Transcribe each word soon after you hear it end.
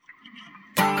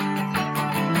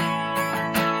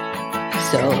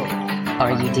So,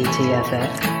 are you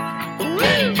DTFF?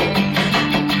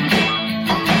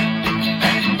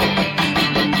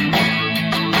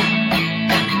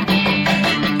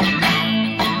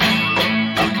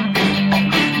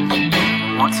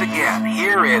 Once again,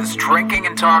 here is Drinking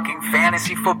and Talking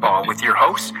Fantasy Football with your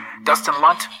hosts, Dustin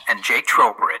Lunt and Jake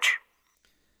Trowbridge.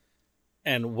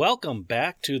 And welcome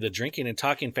back to the Drinking and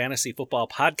Talking Fantasy Football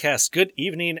podcast. Good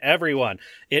evening, everyone.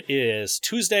 It is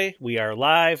Tuesday. We are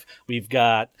live. We've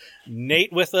got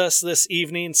Nate with us this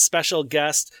evening, special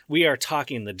guest. We are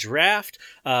talking the draft.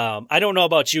 I don't know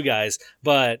about you guys,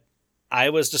 but I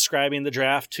was describing the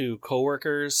draft to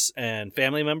coworkers and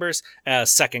family members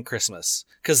as second Christmas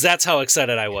because that's how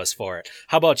excited I was for it.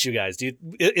 How about you guys?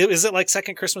 Is it like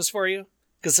second Christmas for you?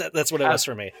 Because that's what it was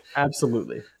for me.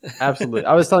 Absolutely.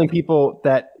 I was telling people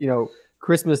that,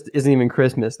 Christmas isn't even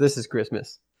Christmas. This is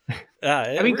Christmas.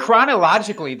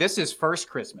 Chronologically, this is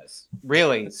first Christmas,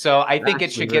 really. So I think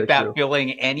it should get that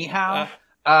billing anyhow.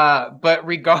 But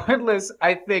regardless,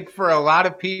 I think for a lot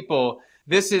of people,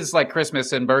 this is like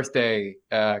Christmas and birthday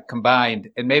combined,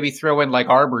 and maybe throw in like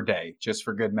Arbor Day just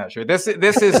for good measure. This is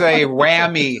a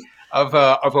whammy of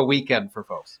a weekend for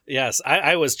folks. Yes,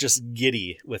 I was just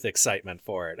giddy with excitement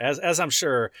for it, as I'm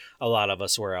sure a lot of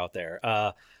us were out there.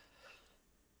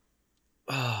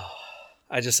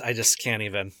 I just can't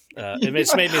even.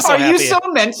 It's made me so happy. Are you so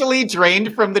mentally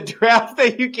drained from the draft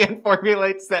that you can't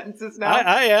formulate sentences now?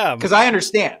 I am, because I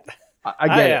understand.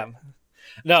 I am.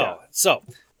 No, yeah. So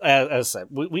as I said,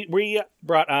 we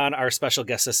brought on our special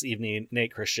guest this evening,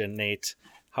 Nate Christian. Nate,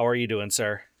 how are you doing,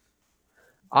 sir?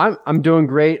 I'm doing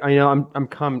great. I'm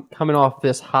coming off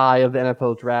this high of the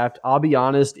NFL draft. I'll be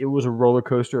honest, it was a roller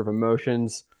coaster of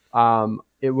emotions.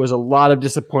 It was a lot of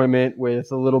disappointment with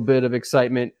a little bit of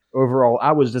excitement. Overall,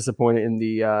 I was disappointed in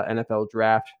the NFL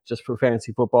draft just for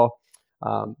fantasy football.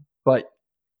 But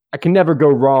I can never go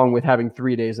wrong with having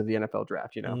 3 days of the NFL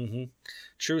draft, Mm-hmm.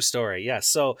 True story. Yes.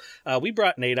 So we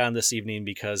brought Nate on this evening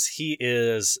because he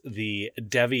is the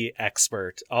Devy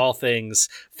expert, all things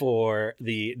for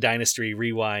the Dynasty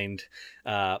Rewind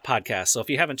podcast. So if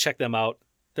you haven't checked them out,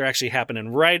 they're actually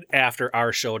happening right after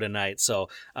our show tonight. So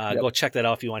go check that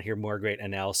out if you want to hear more great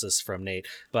analysis from Nate.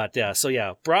 But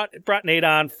brought Nate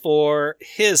on for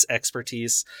his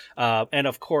expertise. And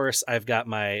of course, I've got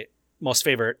my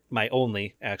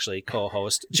only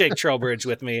co-host, Jake Trowbridge,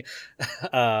 with me.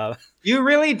 You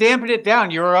really dampened it down.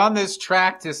 You were on this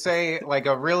track to say like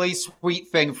a really sweet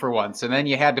thing for once, and then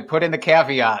you had to put in the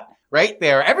caveat right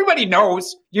there. Everybody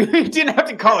knows. You didn't have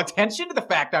to call attention to the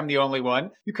fact I'm the only one.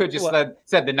 You could have just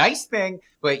said the nice thing,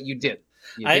 but you didn't.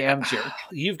 You damn jerk.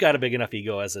 You've got a big enough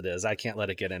ego as it is. I can't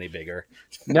let it get any bigger.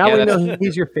 Now we know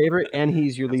he's your favorite and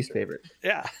he's your least favorite.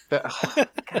 Yeah. God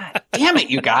damn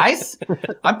it, you guys!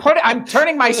 I'm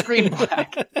turning my screen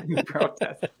black in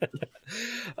protest.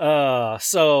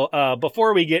 So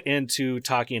before we get into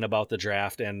talking about the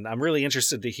draft, and I'm really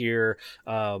interested to hear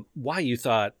why you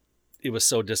thought it was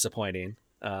so disappointing.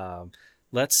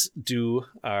 Let's do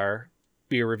our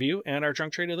beer review and our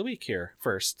drunk trade of the week here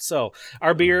first. So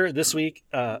our beer this week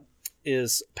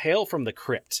is Pale from the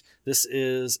Crypt. This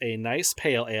is a nice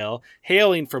pale ale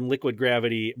hailing from Liquid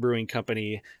Gravity Brewing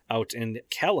Company out in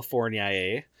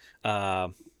California.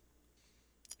 It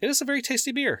is a very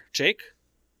tasty beer. Jake,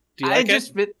 do you like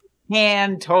it? The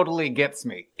can totally gets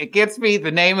me. It gets me,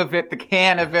 the name of it, the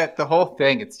can of it, the whole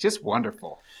thing. It's just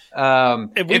wonderful.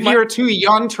 If you're too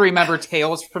young to remember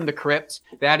Tales from the Crypt,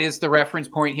 that is the reference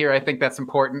point here. I think that's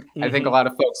important. Mm-hmm. I think a lot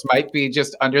of folks might be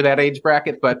just under that age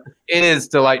bracket, but it is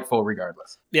delightful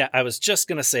regardless. Yeah, I was just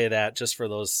going to say that just for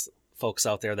those folks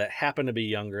out there that happen to be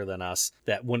younger than us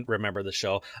that wouldn't remember the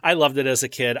show. I loved it as a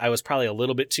kid. I was probably a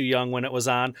little bit too young when it was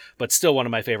on, but still one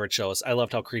of my favorite shows. I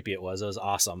loved how creepy it was. It was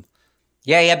awesome.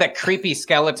 Yeah, he had that creepy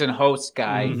skeleton host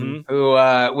guy who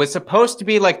was supposed to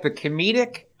be like the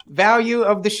comedic value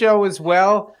of the show as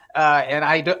well, and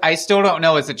I still don't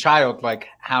know as a child like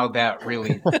how that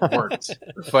really worked,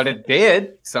 but it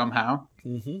did somehow.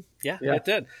 Yeah, it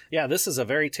did. Yeah, this is a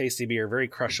very tasty beer, very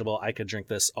crushable. I could drink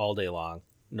this all day long,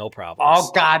 no problem.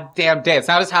 All goddamn day. It's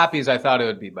not as hoppy as I thought it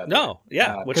would be, but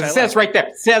which it says right there.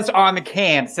 It says on the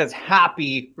can. It says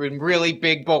 "happy" in really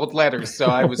big bold letters. So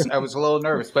I was a little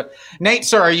nervous. But Nate,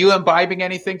 sir, are you imbibing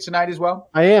anything tonight as well?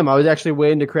 I am. I was actually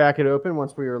waiting to crack it open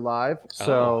once we were live,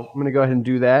 so I'm going to go ahead and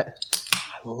do that.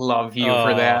 I love you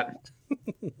for that.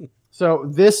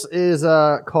 So this is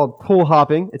called Pull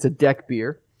Hopping. It's a deck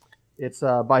beer. It's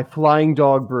by Flying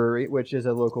Dog Brewery, which is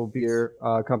a local beer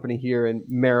company here in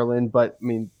Maryland. But I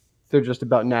mean, they're just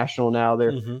about national now.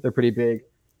 They're pretty big.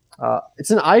 It's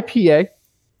an IPA,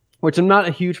 which I'm not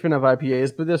a huge fan of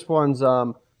IPAs, but this one's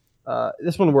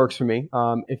this one works for me.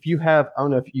 If you have, I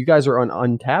don't know if you guys are on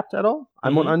Untapped at all.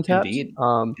 I'm on Untapped.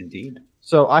 Indeed.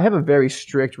 So I have a very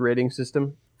strict rating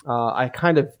system. I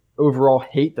kind of overall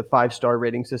hate the 5-star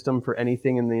rating system for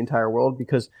anything in the entire world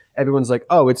because everyone's like,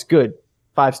 oh, it's good,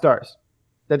 5 stars.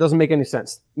 That doesn't make any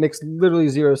sense. It makes literally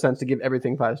 0 sense to give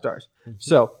everything 5 stars. Mm-hmm.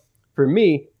 So for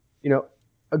me,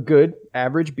 a good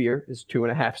average beer is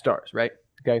 2.5 stars, right?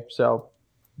 Okay, so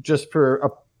just for a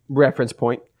reference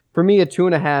point, for me, a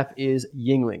 2.5 is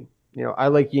Yuengling. I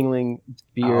like Yuengling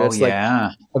beer. It's like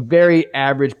a very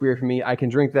average beer for me. I can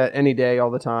drink that any day, all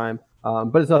the time,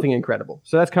 but it's nothing incredible.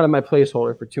 So that's kind of my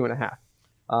placeholder for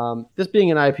 2.5. This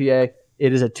being an IPA,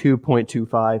 it is a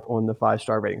 2.25 on the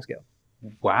 5-star rating scale.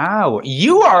 Wow,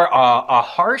 you are a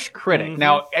harsh critic. Mm-hmm.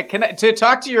 Now, to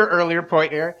talk to your earlier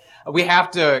point here, we have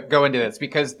to go into this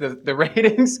because the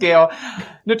rating scale,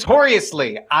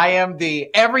 notoriously, I am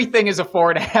everything is a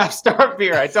 4.5 star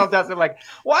beer. I tell Dustin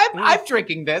I'm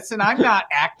drinking this and I'm not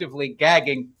actively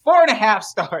gagging. 4.5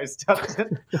 stars,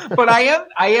 Dustin. But I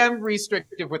am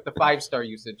restrictive with the 5-star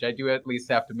usage. I do at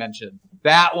least have to mention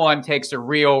that one takes a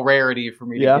real rarity for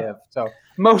me to give. So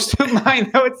most of mine,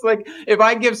 though, it's like if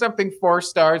I give something 4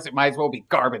 stars, it might as well be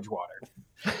garbage water.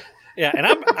 Yeah, and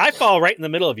I fall right in the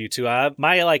middle of you two.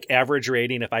 My average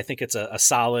rating, if I think it's a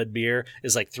solid beer,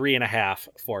 is 3.5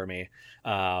 for me.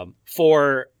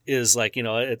 4 is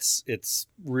it's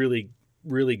really,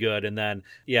 really good. And then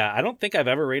I don't think I've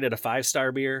ever rated a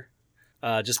 5-star beer.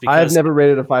 Just because I've never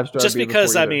rated a 5-star beer. Just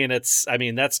because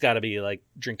that's got to be like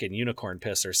drinking unicorn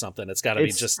piss or something. It's got to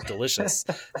be just delicious.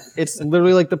 It's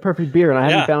literally like the perfect beer, and I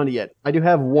haven't found it yet. I do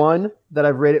have one that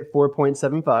I've rated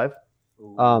 4.75.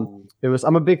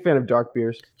 I'm a big fan of dark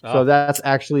beers. So that's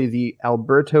actually the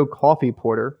Alberto Coffee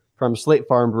Porter from Slate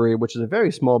Farm Brewery, which is a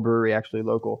very small brewery, actually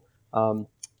local.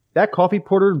 That coffee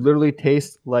porter literally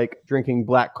tastes like drinking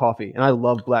black coffee, and I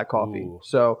love black coffee. Ooh.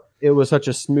 So it was such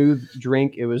a smooth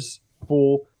drink. It was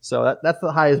full. So that's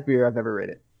the highest beer I've ever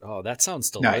rated. Oh, that sounds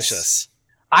delicious. Nice.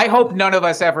 I hope none of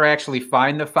us ever actually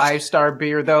find the 5-star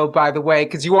beer, though, by the way,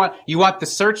 because you want the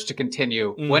search to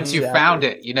continue. Mm-hmm. Once you found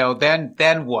it,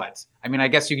 then what? I mean, I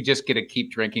guess you could just get to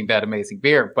keep drinking that amazing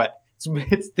beer, but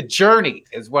it's the journey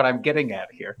is what I'm getting at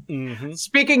here. Mm-hmm.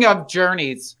 Speaking of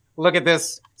journeys, look at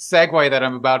this segue that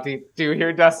I'm about to do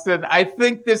here, Dustin. I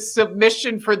think this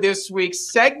submission for this week's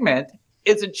segment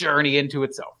is a journey into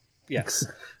itself. Yes.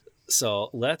 So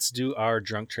let's do our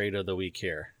drunk trade of the week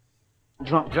here.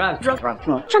 Drunk, hammer, drunk.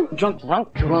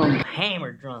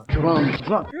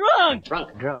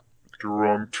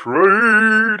 Drunk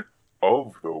trade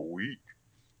of the week.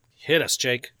 Hit us,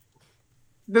 Jake.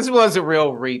 This was a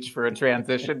real reach for a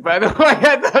transition, by the way.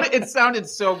 I thought it sounded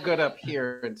so good up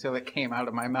here until it came out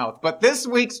of my mouth. But this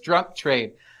week's drunk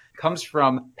trade comes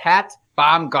from Pat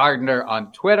Baumgardner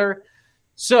on Twitter.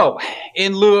 So,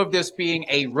 in lieu of this being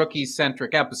a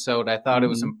rookie-centric episode, I thought it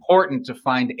was important to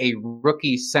find a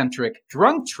rookie-centric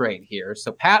drunk trade here.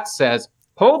 So Pat says,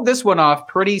 pulled this one off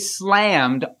pretty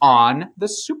slammed on the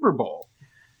Super Bowl.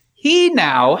 He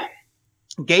now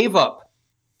gave up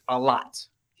a lot,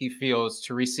 he feels,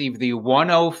 to receive the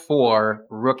 104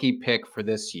 rookie pick for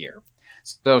this year.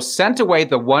 So sent away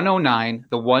the 109,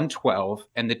 the 112,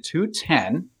 and the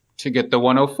 210 to get the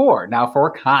 104. Now,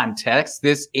 for context,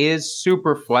 this is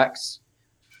Superflex,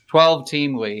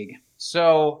 12-team league.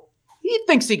 So he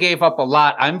thinks he gave up a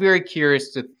lot. I'm very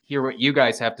curious to hear what you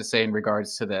guys have to say in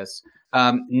regards to this.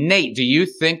 Nate, do you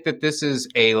think that this is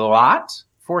a lot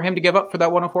for him to give up for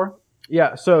that 104?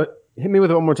 Yeah, so hit me with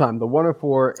it one more time. The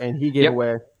 104, and he gave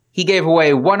away? He gave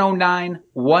away 109,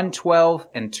 112,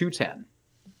 and 210.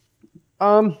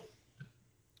 I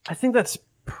think that's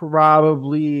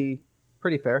probably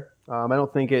pretty fair. I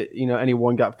don't think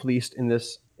anyone got fleeced in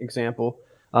this example.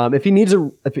 If he needs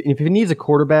a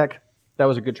quarterback, that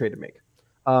was a good trade to make.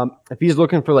 If he's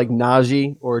looking for like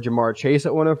Najee or Jamar Chase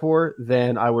at 104,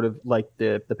 then I would have liked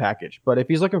the package. But if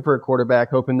he's looking for a quarterback,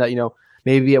 hoping that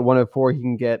maybe at 104 he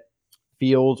can get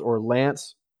Fields or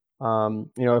Lance,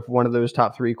 if one of those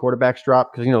top 3 quarterbacks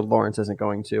drop, because Lawrence isn't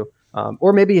going to,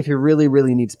 or maybe if he really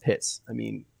really needs Pitts.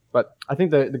 But I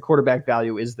think the quarterback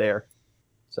value is there.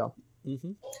 So.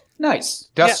 Mm-hmm. Nice.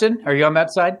 Dustin, are you on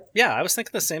that side? Yeah, I was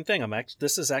thinking the same thing.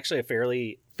 This is actually a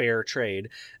fairly fair trade,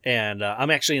 and I'm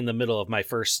actually in the middle of my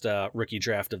first rookie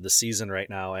draft of the season right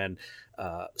now, and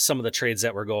some of the trades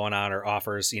that were going on are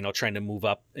offers, trying to move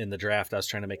up in the draft. I was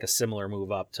trying to make a similar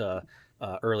move up to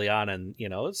early on, and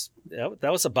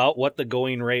that was about what the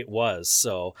going rate was.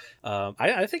 So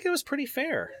I think it was pretty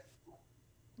fair.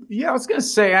 Yeah, I was going to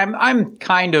say I'm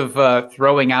kind of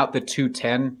throwing out the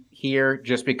 210 here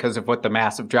just because of what the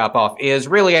massive drop off is.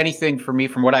 Really anything for me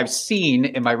from what I've seen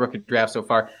in my rookie draft so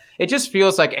far. It just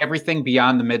feels like everything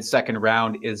beyond the mid-second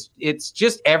round it's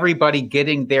just everybody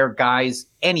getting their guys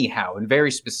anyhow in very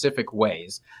specific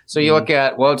ways. So you look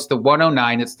at, well, it's the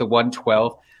 109, it's the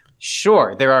 112.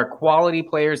 Sure, there are quality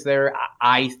players there,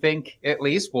 I think, at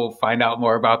least. We'll find out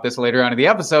more about this later on in the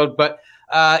episode. But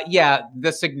yeah,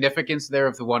 the significance there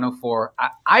of the 104,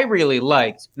 I really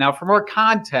liked. Now, for more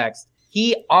context,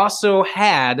 he also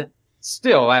had,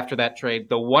 still after that trade,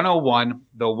 the 101,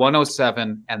 the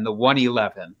 107, and the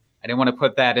 111. I didn't want to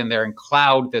put that in there and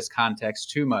cloud this context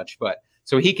too much, but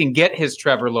so he can get his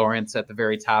Trevor Lawrence at the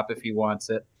very top if he wants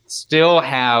it. Still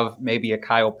have maybe a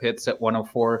Kyle Pitts at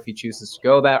 104 if he chooses to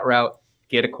go that route.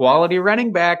 Get a quality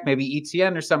running back, maybe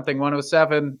ETN or something,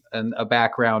 107, and a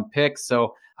background pick.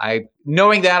 So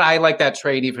knowing that, I like that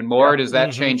trade even more. Does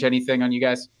that change anything on you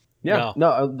guys? Yeah,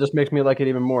 no, it just makes me like it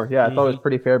even more. Yeah, I thought it was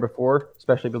pretty fair before,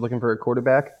 especially if you're looking for a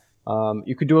quarterback.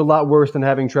 You could do a lot worse than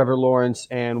having Trevor Lawrence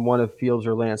and one of Fields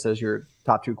or Lance as your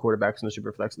top 2 quarterbacks in the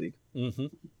Superflex League.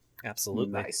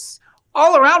 Absolutely. Nice.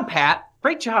 All around, Pat.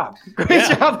 Great job. Great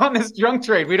job on this drunk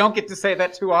trade. We don't get to say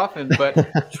that too often,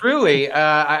 but truly,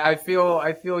 I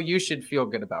feel you should feel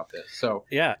good about this. So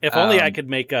yeah, if only I could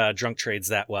make drunk trades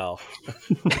that well.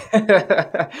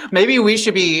 Maybe we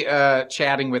should be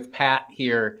chatting with Pat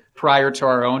here prior to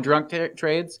our own drunk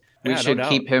trades. We should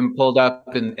keep him pulled up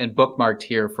and bookmarked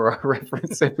here for our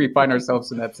reference if we find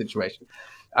ourselves in that situation.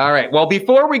 All right. Well,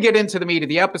 before we get into the meat of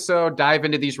the episode, dive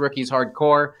into these rookies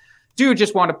hardcore, do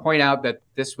just want to point out that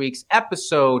this week's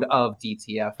episode of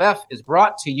DTFF is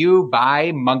brought to you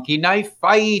by Monkey Knife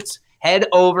Fight. Head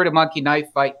over to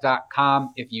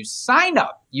monkeyknifefight.com. If you sign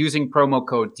up using promo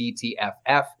code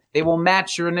DTFF, they will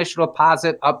match your initial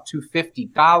deposit up to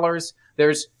 $50.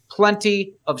 There's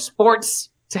plenty of sports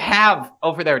to have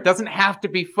over there. It doesn't have to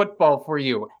be football for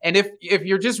you. And if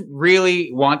you're just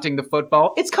really wanting the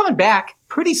football, it's coming back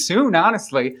pretty soon,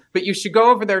 honestly. But you should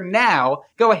go over there now.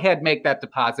 Go ahead, make that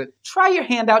deposit. Try your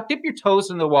hand out. Dip your toes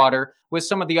in the water with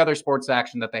some of the other sports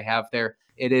action that they have there.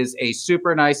 It is a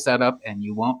super nice setup, and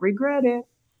you won't regret it.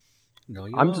 No,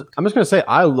 I'm just going to say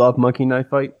I love Monkey Knife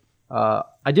Fight.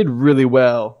 I did really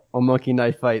well on Monkey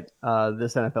Knife Fight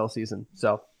this NFL season.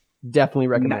 So definitely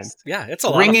recommend. Nice. Yeah, it's a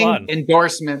lot of fun.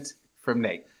 Endorsement from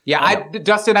Nate. Yeah,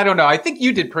 Dustin, I don't know. I think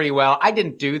you did pretty well. I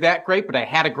didn't do that great, but I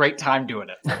had a great time doing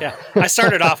it. Yeah, I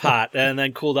started off hot and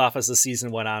then cooled off as the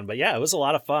season went on. But yeah, it was a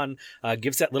lot of fun.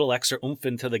 Gives that little extra oomph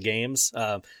into the games,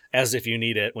 as if you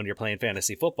need it when you're playing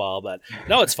fantasy football. But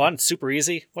no, it's fun. Super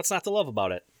easy. What's not to love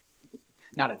about it?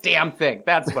 Not a damn thing.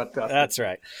 That's what does. That's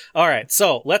right. All right,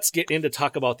 so let's get into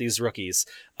talk about these rookies.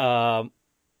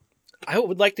 I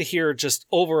would like to hear just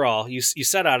overall, you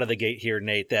said out of the gate here,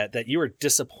 Nate, that you were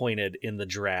disappointed in the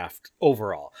draft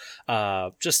overall.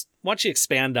 Just why don't you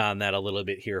expand on that a little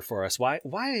bit here for us? Why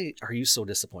are you so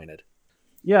disappointed?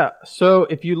 Yeah, so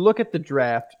if you look at the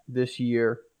draft this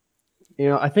year,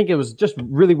 I think it was just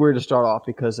really weird to start off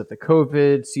because of the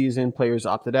COVID season, players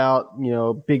opted out.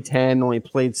 Big Ten only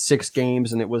played 6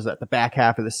 games, and it was at the back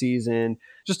half of the season.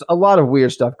 Just a lot of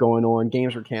weird stuff going on.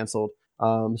 Games were canceled.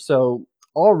 So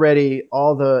already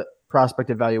all the prospect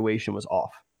evaluation was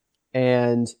off.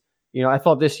 And, I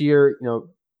thought this year,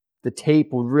 the tape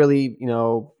would really,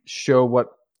 show what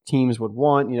teams would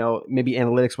want. Maybe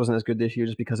analytics wasn't as good this year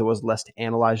just because it was less to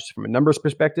analyze just from a numbers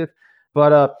perspective.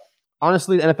 But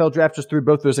honestly, the NFL draft just threw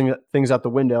both those things out the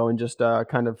window and just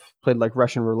kind of played like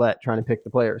Russian roulette trying to pick the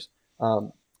players.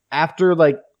 After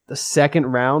like the second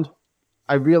round,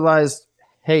 I realized,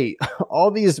 hey,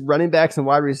 all these running backs and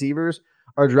wide receivers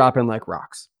are dropping like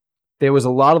rocks. There was a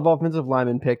lot of offensive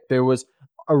linemen picked. There was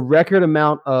a record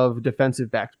amount of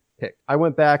defensive backs picked. I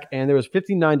went back and there was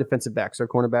 59 defensive backs, so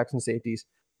cornerbacks and safeties,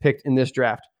 picked in this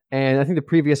draft. And I think the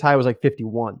previous high was like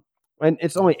 51. And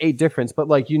it's only 8 difference, but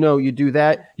you do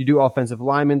that, you do offensive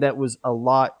linemen, that was a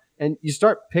lot. And you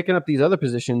start picking up these other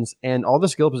positions and all the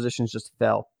skill positions just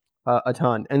fell a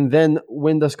ton. And then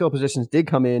when the skill positions did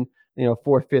come in,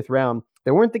 4th, 5th round,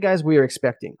 they weren't the guys we were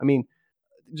expecting. I mean,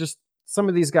 just some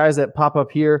of these guys that pop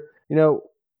up here,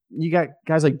 you got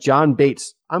guys like John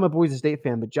Bates. I'm a Boise State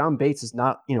fan, but John Bates is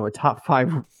not, a top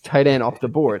 5 tight end off the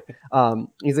board.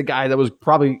 He's a guy that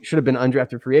probably should have been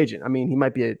undrafted free agent. I mean, he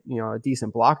might be a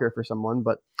decent blocker for someone,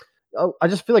 but I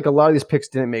just feel like a lot of these picks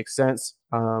didn't make sense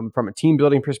from a team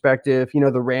building perspective.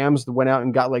 The Rams went out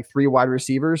and got like 3 wide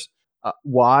receivers.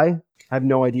 Why? I have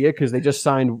no idea, because they just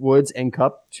signed Woods and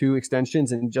Kupp 2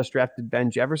 extensions and just drafted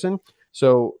Ben Jefferson.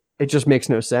 So it just makes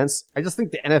no sense. I just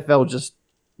think the NFL just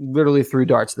literally threw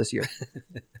darts this year.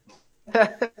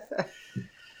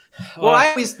 Well, I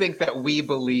always think that we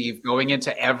believe going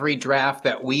into every draft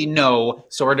that we know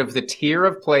sort of the tier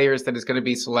of players that is going to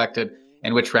be selected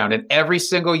in which round. And every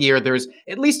single year, there's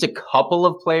at least a couple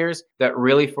of players that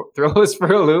really throw us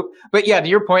for a loop. But yeah, to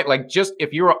your point, like just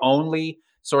if you were only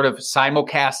sort of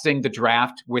simulcasting the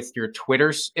draft with your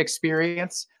Twitter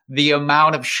experience, the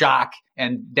amount of shock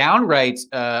and downright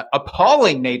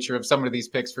appalling nature of some of these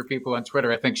picks for people on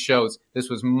Twitter, I think shows this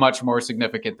was much more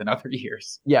significant than other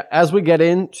years. Yeah, as we get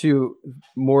into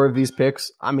more of these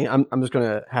picks, I mean, I'm just going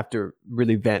to have to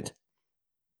really vent.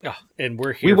 Oh, and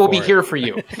we're here. We will be here for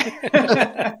you.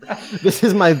 This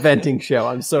is my venting show.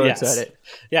 I'm so excited.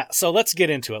 Yeah, so let's get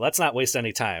into it. Let's not waste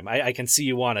any time. I can see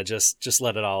you want to just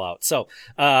let it all out. So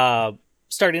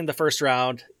starting the first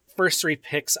round, first 3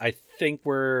 picks, I think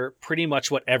were pretty much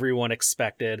what everyone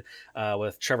expected,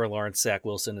 with Trevor Lawrence, Zach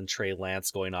Wilson, and Trey Lance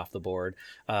going off the board.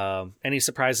 Any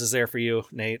surprises there for you,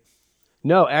 Nate?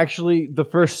 No, actually, the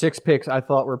first 6 picks I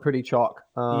thought were pretty chalk.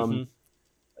 And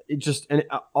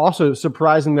also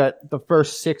surprising that the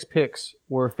first 6 picks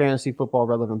were fantasy football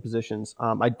relevant positions.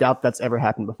 I doubt that's ever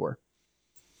happened before.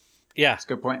 Yeah, that's a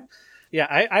good point. Yeah,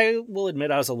 I will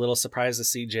admit I was a little surprised to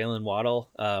see Jalen Waddle,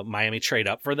 Miami trade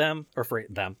up for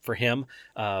him.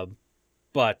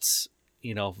 But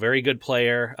very good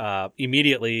player.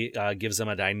 Immediately gives them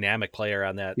a dynamic player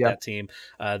on that team.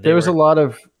 There was a lot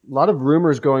of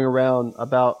rumors going around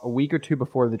about a week or 2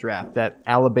 before the draft that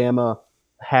Alabama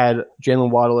had Jalen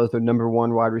Waddle as their number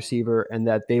 1 wide receiver and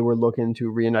that they were looking to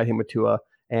reunite him with Tua.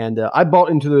 And I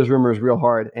bought into those rumors real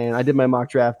hard. And I did my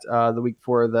mock draft the week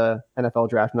before the NFL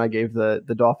draft, and I gave the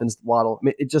Dolphins Waddle. I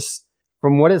mean, it just,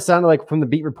 from what it sounded like from the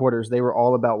beat reporters, they were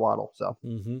all about Waddle. So,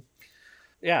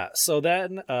 Yeah. So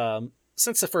then,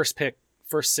 since the first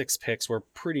 6 picks were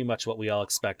pretty much what we all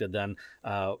expected, then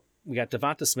we got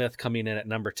Devonta Smith coming in at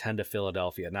number 10 to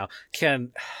Philadelphia. Now,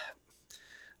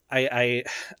 I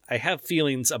have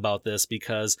feelings about this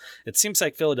because it seems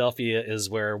like Philadelphia is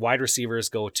where wide receivers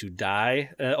go to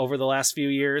die over the last few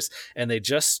years, and they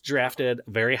just drafted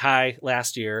very high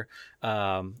last year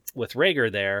with Rager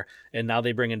there, and now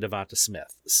they bring in Devonta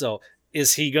Smith. So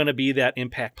is he going to be that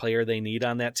impact player they need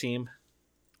on that team?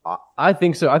 I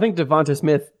think so. I think Devonta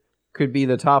Smith could be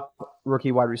the top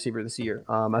rookie wide receiver this year.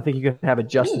 I think he could have a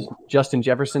Justin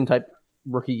Jefferson type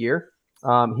rookie year.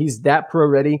 He's that pro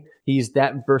ready. He's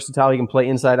that versatile. He can play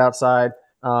inside, outside.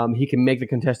 He can make the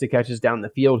contested catches down the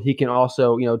field. He can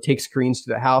also, take screens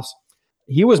to the house.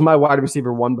 He was my wide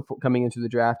receiver 1 before coming into the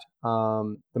draft.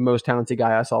 The most talented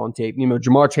guy I saw on tape.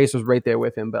 Jamar Chase was right there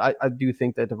with him, but I do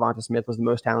think that Devonta Smith was the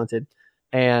most talented.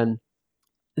 And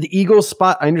the Eagles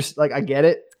spot, I understand. I get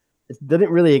it. It didn't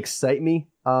really excite me.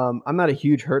 I'm not a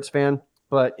huge Hurts fan,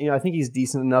 but I think he's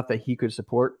decent enough that he could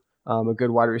support a good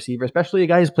wide receiver, especially a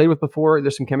guy he's played with before.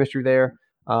 There's some chemistry there.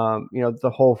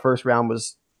 The whole first round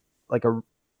was like a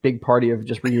big party of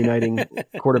just reuniting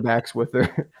quarterbacks with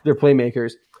their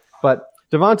playmakers. But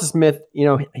Devonta Smith,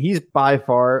 he's by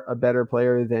far a better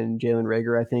player than Jalen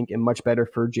Rager, I think, and much better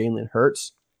for Jalen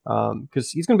Hurts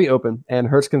because he's going to be open and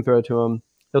Hurts can throw to him.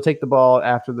 He'll take the ball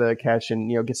after the catch and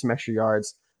get some extra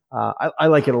yards. I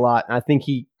like it a lot, and I think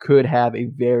he could have a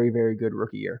very, very good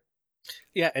rookie year.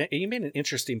 Yeah, and you made an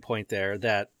interesting point there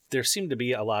that there seem to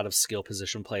be a lot of skill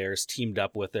position players teamed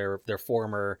up with their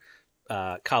former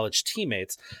college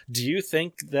teammates. Do you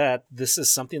think that this is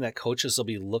something that coaches will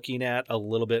be looking at a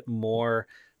little bit more,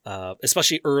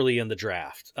 especially early in the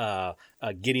draft,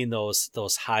 getting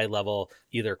those high level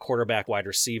either quarterback, wide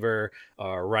receiver,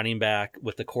 or running back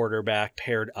with the quarterback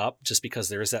paired up just because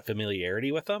there is that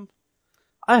familiarity with them?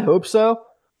 I hope so.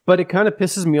 But it kind of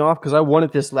pisses me off because I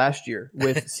wanted this last year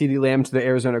with CeeDee Lamb to the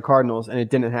Arizona Cardinals, and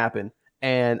it didn't happen.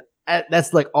 And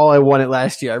that's like all I wanted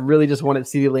last year. I really just wanted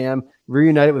CeeDee Lamb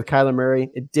reunited with Kyler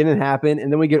Murray. It didn't happen.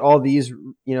 And then we get all these,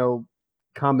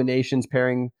 combinations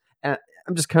pairing. And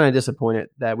I'm just kind of disappointed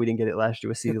that we didn't get it last year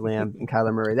with CeeDee Lamb and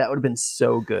Kyler Murray. That would have been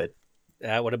so good.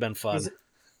 That would have been fun.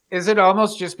 Is it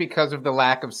almost just because of the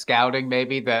lack of scouting,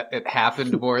 maybe, that it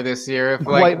happened more this year?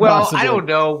 I don't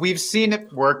know. We've seen it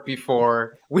work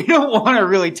before. We don't want to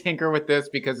really tinker with this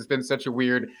because it's been such a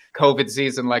weird COVID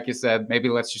season, like you said. Maybe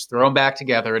let's just throw them back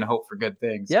together and hope for good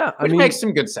things. Yeah, which makes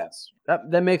some good sense.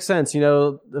 That makes sense.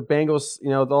 The Bengals,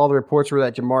 all the reports were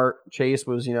that Jamar Chase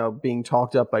was, being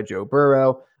talked up by Joe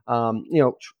Burrow.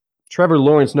 Trevor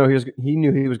Lawrence, he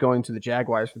knew he was going to the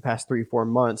Jaguars for the past 3-4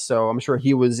 months. So I'm sure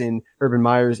he was in Urban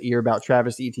Meyer's ear about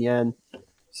Travis Etienne.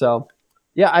 So,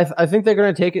 yeah, I think they're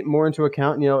going to take it more into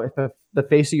account. If the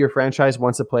face of your franchise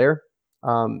wants a player,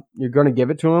 you're going to give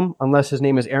it to him unless his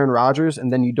name is Aaron Rodgers,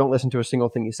 and then you don't listen to a single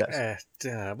thing he says.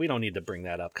 We don't need to bring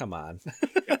that up. Come on.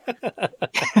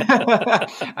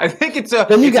 I think it's a.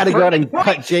 Then you got to go out and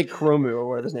cut Jake Kromu or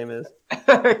whatever his name is.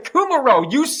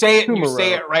 Kumaro. You say it. You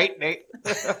say it right, Nate.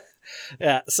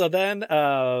 Yeah. So then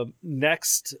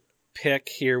next pick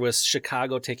here was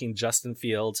Chicago taking Justin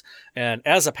Fields, and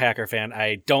as a Packer fan,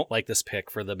 I don't like this pick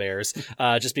for the Bears,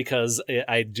 just because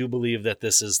I do believe that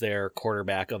this is their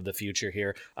quarterback of the future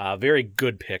here. Very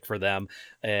good pick for them,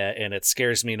 and it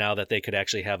scares me now that they could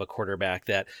actually have a quarterback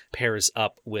that pairs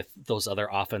up with those other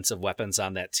offensive weapons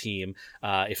on that team.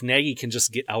 If Nagy can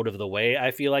just get out of the way,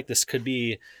 I feel like this could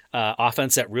be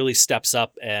offense that really steps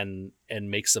up and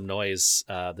makes some noise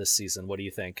this season. What do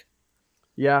you think?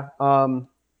 Yeah.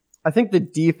 I think the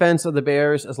defense of the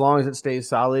Bears, as long as it stays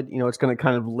solid, it's going to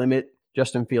kind of limit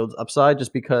Justin Fields' upside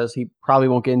just because he probably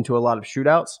won't get into a lot of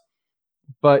shootouts.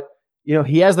 But,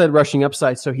 he has that rushing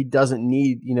upside, so he doesn't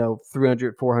need,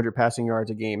 300, 400 passing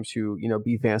yards a game to,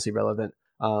 be fantasy relevant.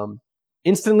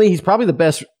 Instantly, he's probably the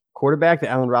best quarterback that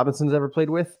Allen Robinson's ever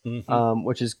played with,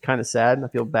 which is kind of sad. I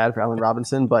feel bad for Allen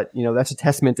Robinson, but, that's a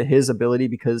testament to his ability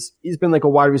because he's been like a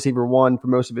wide receiver one for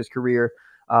most of his career.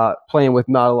 Playing with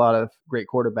not a lot of great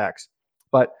quarterbacks.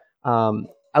 But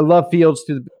I love Fields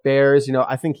to the Bears.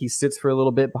 I think he sits for a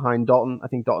little bit behind Dalton. I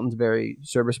think Dalton's a very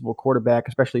serviceable quarterback,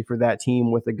 especially for that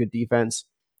team with a good defense.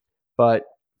 But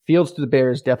Fields to the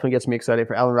Bears definitely gets me excited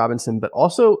for Allen Robinson, but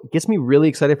also gets me really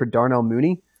excited for Darnell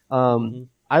Mooney.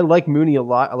 I like Mooney a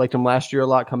lot. I liked him last year a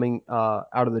lot coming out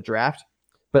of the draft.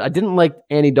 But I didn't like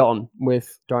Andy Dalton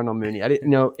with Darnell Mooney. I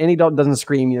didn't Andy Dalton doesn't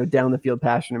scream, down the field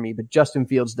passion to me, but Justin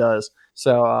Fields does.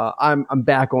 So I'm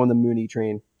back on the Mooney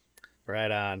train. Right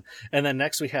on. And then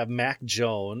next we have Mac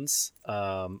Jones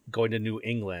going to New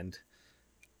England.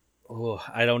 Oh,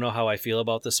 I don't know how I feel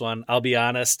about this one. I'll be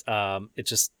honest. It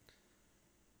just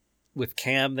with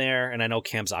Cam there, and I know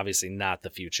Cam's obviously not the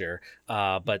future,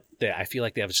 but I feel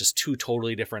like they have just two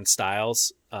totally different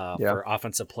styles for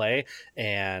offensive play,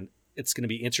 and it's going to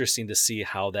be interesting to see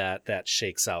how that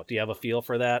shakes out. Do you have a feel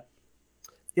for that?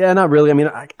 Yeah, not really. I mean,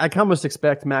 I almost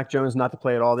expect Mac Jones not to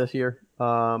play at all this year.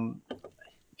 Cam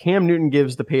Newton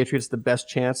gives the Patriots the best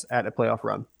chance at a playoff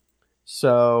run.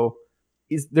 So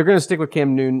they're going to stick with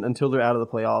Cam Newton until they're out of the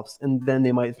playoffs, and then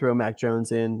they might throw Mac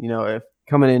Jones in. If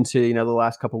coming into the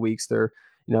last couple of weeks they're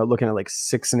looking at like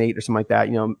 6-8 or something like that.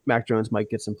 Mac Jones might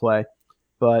get some play,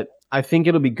 but I think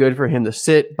it'll be good for him to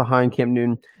sit behind Cam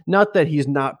Newton. Not that he's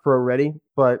not pro ready,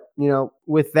 but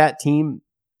with that team,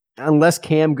 unless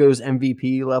Cam goes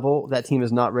MVP level, that team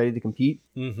is not ready to compete,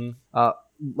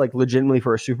 like legitimately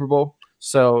for a Super Bowl.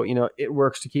 So it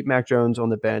works to keep Mac Jones on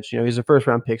the bench. He's a first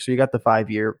round pick, so you got the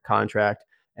 5-year contract,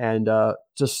 and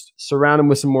just surround him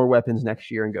with some more weapons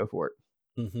next year and go for it.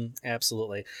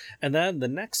 Absolutely. And then the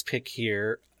next pick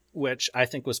here, which I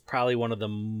think was probably one of the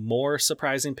more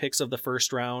surprising picks of the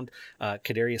first round.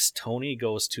 Kadarius Toney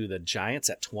goes to the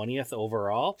Giants at 20th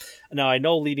overall. Now, I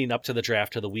know leading up to the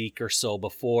draft of the week or so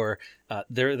before,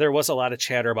 there was a lot of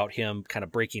chatter about him kind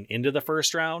of breaking into the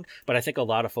first round, but I think a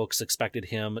lot of folks expected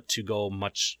him to go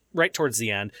much right towards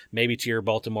the end, maybe to your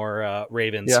Baltimore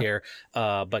Ravens here.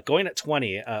 But going at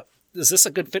 20, is this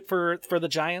a good fit for the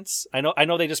Giants? I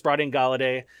know they just brought in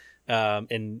Galladay,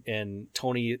 and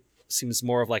Toney seems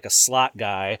more of like a slot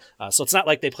guy, so it's not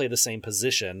like they play the same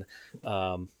position.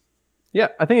 I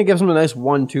think it gives them a nice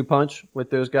 1-2 punch with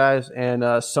those guys,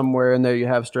 and somewhere in there you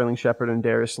have Sterling Shepard and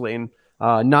Darius Slayton.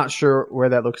 Not sure where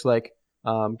that looks like.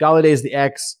 Galladay is the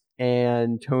X,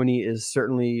 and Toney is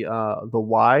certainly the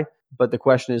Y, but the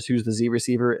question is who's the Z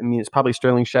receiver. I mean, it's probably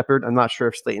Sterling Shepard. I'm not sure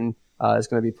if Slayton is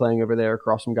going to be playing over there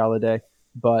across from Galladay,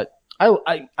 but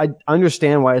I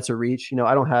understand why it's a reach.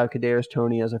 I don't have Kadarius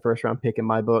Toney as a first round pick in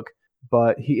my book,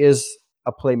 but he is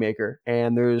a playmaker,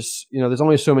 and there's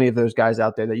only so many of those guys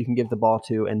out there that you can give the ball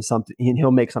to, and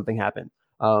he'll make something happen.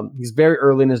 He's very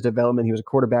early in his development. He was a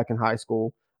quarterback in high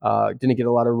school, didn't get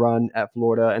a lot of run at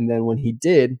Florida, and then when he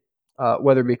did,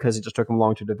 whether because it just took him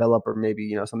long to develop or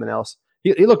maybe something else,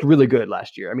 he looked really good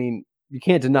last year. I mean, you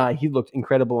can't deny he looked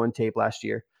incredible on tape last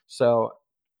year. So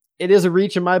it is a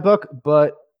reach in my book,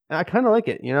 but I kind of like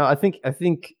it. I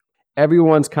think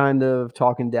everyone's kind of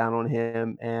talking down on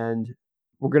him, and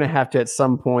we're going to have to at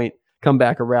some point come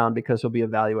back around because he'll be a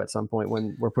value at some point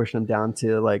when we're pushing him down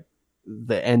to like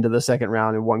the end of the second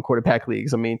round in one quarterback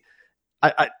leagues. I mean,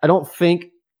 I don't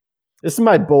think this is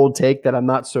my bold take that I'm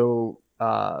not so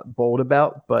bold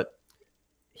about, but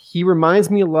he reminds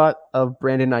me a lot of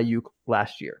Brandon Ayuk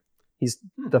last year. He's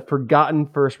the forgotten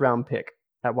first round pick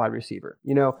at wide receiver.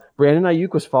 Brandon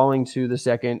Ayuk was falling to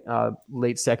the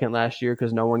late second last year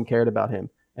because no one cared about him.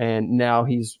 and now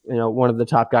he's one of the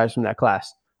top guys from that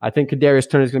class. I think Kadarius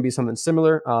Toney is going to be something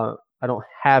similar. I don't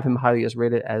have him highly as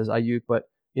rated as Ayuk, but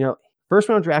first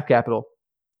round draft capital,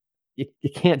 you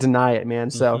can't deny it, man.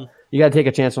 So you got to take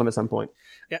a chance on him at some point.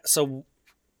 Yeah. So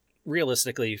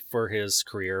realistically, for his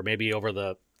career, maybe over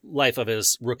the life of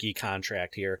his rookie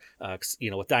contract here,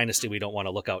 with Dynasty, we don't want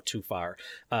to look out too far.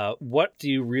 What do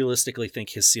you realistically think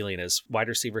his ceiling is? Wide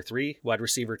receiver 3, wide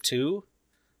receiver 2?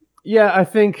 Yeah, I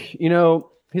think,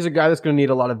 he's a guy that's going to need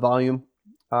a lot of volume.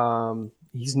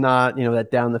 He's not, that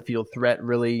down the field threat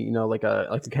really, like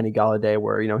the Kenny Golladay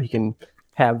where, he can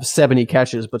have 70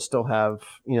 catches but still have,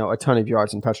 a ton of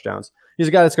yards and touchdowns. He's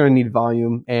a guy that's going to need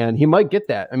volume, and he might get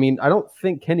that. I mean, I don't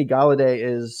think Kenny Golladay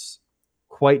is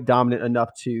quite dominant enough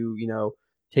to,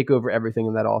 take over everything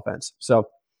in that offense. So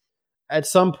at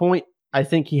some point, I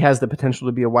think he has the potential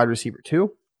to be a wide receiver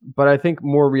 2, but I think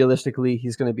more realistically,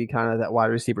 he's going to be kind of that wide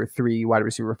receiver 3, wide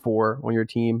receiver 4 on your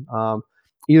team.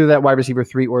 Either that wide receiver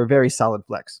 3 or a very solid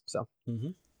flex. So,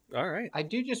 All right. I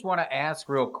do just want to ask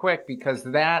real quick, because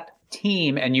that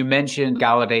team, and you mentioned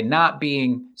Golladay not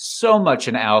being so much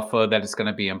an alpha that it's going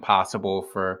to be impossible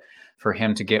for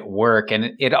him to get work.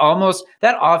 And it almost,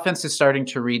 that offense is starting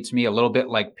to read to me a little bit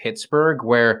like Pittsburgh,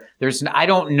 where I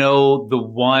don't know the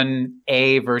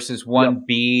 1A versus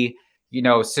 1B,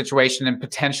 situation, and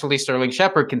potentially Sterling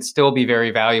Shepard can still be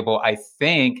very valuable, I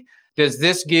think. Does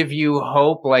this give you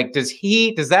hope? Like, does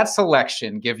that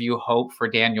selection give you hope for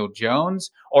Daniel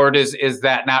Jones, or is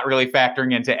that not really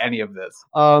factoring into any of this?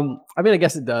 I mean, I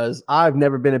guess it does. I've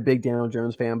never been a big Daniel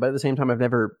Jones fan, but at the same time, I've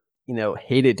never,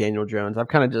 hated Daniel Jones. I've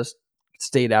kind of just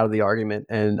stayed out of the argument,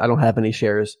 and I don't have any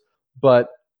shares. But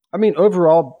I mean,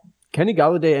 overall, Kenny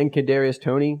Golladay and Kadarius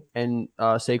Toney and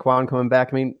Saquon coming back,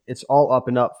 I mean, it's all up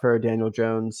and up for Daniel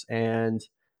Jones, and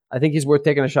I think he's worth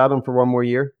taking a shot on for one more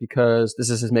year because this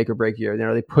is his make or break year.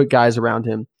 They put guys around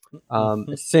him. It's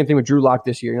the same thing with Drew Lock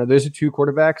this year. Those are 2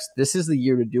 quarterbacks. This is the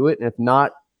year to do it, and if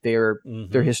not, they're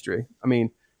history. I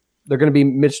mean, they're going to be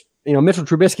Mitchell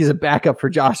Trubisky is a backup for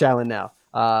Josh Allen now,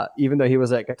 even though he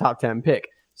was like a top 10 pick.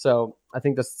 So I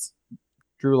think that's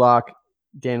Drew Lock,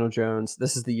 Daniel Jones.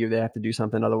 This is the year they have to do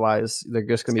something. Otherwise, they're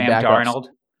just going to be backups.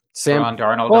 Sam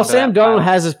Darnold. Well, Sam Darnold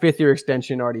has his 5th-year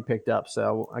extension already picked up,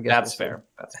 so I guess that's fair.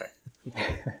 That's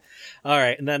fair. All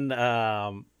right, and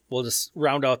then we'll just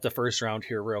round out the first round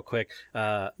here real quick.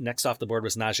 Next off the board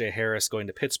was Najee Harris going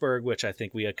to Pittsburgh, which I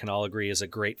think we can all agree is a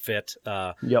great fit.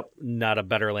 Not a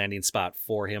better landing spot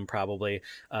for him, probably.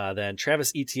 Then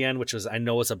Travis Etienne, which I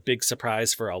know was a big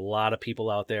surprise for a lot of people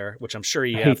out there, which I'm sure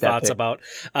you have thoughts about.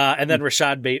 And then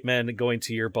Rashad Bateman going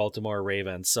to your Baltimore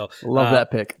Ravens. So love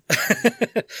that pick.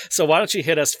 So why don't you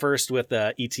hit us first with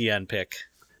the Etienne pick?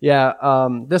 Yeah,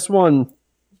 this one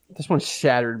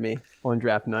shattered me on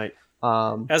draft night.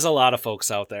 As a lot of folks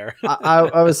out there.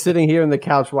 I was sitting here on the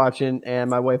couch watching, and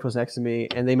my wife was next to me,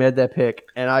 and they made that pick,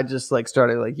 and I just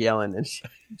started yelling, and she,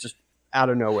 just out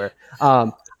of nowhere.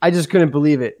 I just couldn't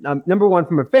believe it. Number one,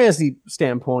 from a fantasy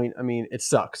standpoint, I mean, it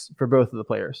sucks for both of the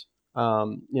players.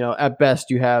 At best,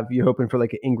 you're hoping for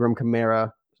like an Ingram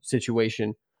Kamara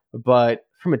situation, but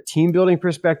from a team building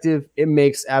perspective, it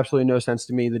makes absolutely no sense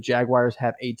to me. The Jaguars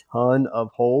have a ton of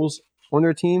holes on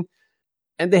their team,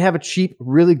 and they have a cheap,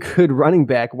 really good running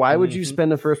back. Why would you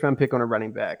spend a first-round pick on a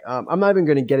running back? I'm not even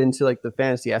going to get into the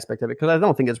fantasy aspect of it because I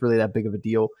don't think it's really that big of a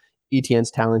deal.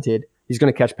 Etienne's talented. He's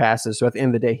going to catch passes. So at the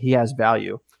end of the day, he has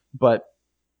value. But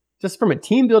just from a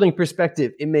team-building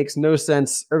perspective, it makes no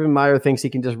sense. Urban Meyer thinks he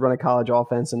can just run a college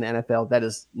offense in the NFL. That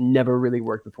has never really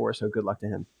worked before, so good luck to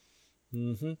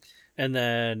him. And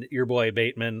then your boy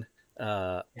Bateman.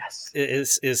 Yes.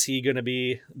 Is he going to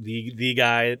be the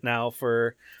guy now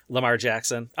for Lamar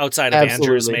Jackson outside of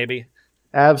Andrews, maybe?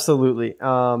 Absolutely.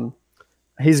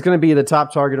 He's going to be the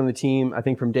top target on the team, I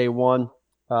think, from day one.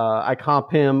 I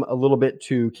comp him a little bit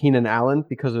to Keenan Allen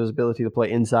because of his ability to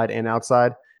play inside and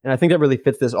outside. And I think that really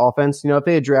fits this offense. If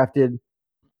they had drafted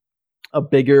a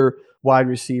bigger wide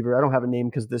receiver, I don't have a name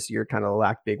because this year kind of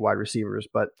lacked big wide receivers,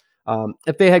 but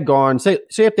if they had gone, say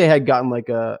if they had gotten like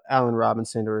a Allen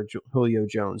Robinson or a Julio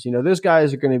Jones, those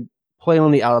guys are going to play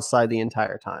on the outside the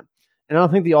entire time. And I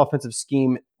don't think the offensive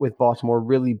scheme with Baltimore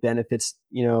really benefits,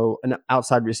 an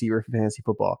outside receiver for fantasy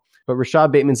football. But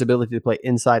Rashad Bateman's ability to play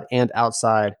inside and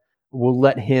outside will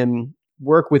let him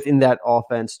work within that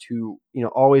offense to,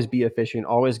 always be efficient,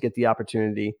 always get the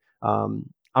opportunity. I'm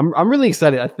really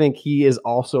excited. I think he is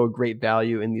also a great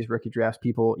value in these rookie drafts.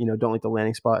 People, don't like the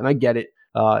landing spot, and I get it.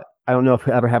 I don't know if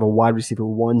he'll ever have a wide receiver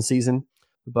 1 season,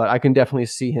 but I can definitely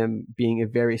see him being a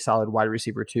very solid wide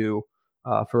receiver 2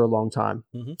 for a long time.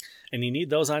 And you need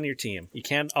those on your team. You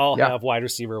can't all have wide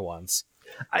receiver 1s.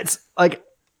 It's like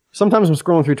sometimes I'm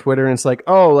scrolling through Twitter and it's like,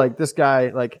 oh, like this guy,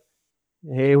 like,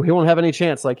 hey, he won't have any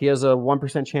chance. Like he has a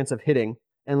 1% chance of hitting,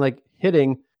 and like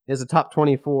hitting is a top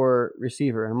 24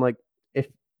 receiver. And I'm like, if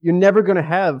you're never going to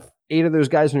have 8 of those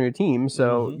guys on your team,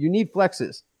 so you need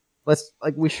flexes.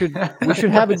 We should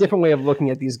have a different way of looking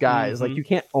at these guys. Like you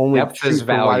can't only shoot for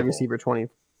wide receiver 20,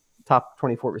 top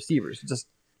 24 receivers. Just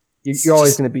you're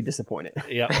always going to be disappointed.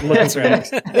 Yeah, that's right.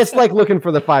 It's like looking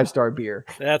for the 5-star beer.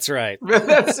 That's right.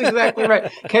 That's exactly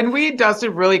right. Can we,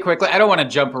 Dustin, really quickly? I don't want to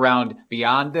jump around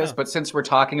beyond this, but since we're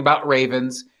talking about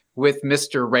Ravens with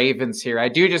Mr. Ravens here,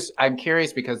 I'm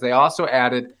curious because they also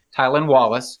added Tylan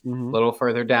Wallace a little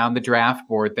further down the draft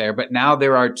board there. But now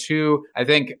there are 2, I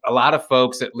think a lot of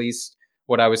folks, at least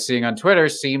what I was seeing on Twitter,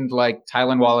 seemed like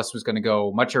Tylan Wallace was going to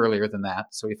go much earlier than that.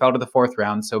 So he fell to the 4th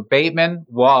round. So Bateman,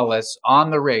 Wallace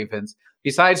on the Ravens,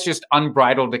 besides just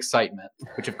unbridled excitement,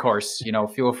 which of course,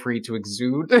 feel free to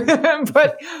exude.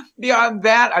 But beyond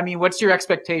that, I mean, what's your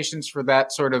expectations for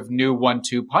that sort of new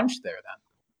 1-2 punch there then?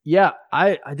 Yeah,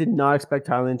 I did not expect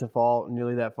Tylan to fall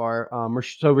nearly that far.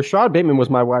 So Rashad Bateman was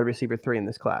my wide receiver 3 in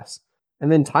this class.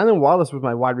 And then Tylan Wallace was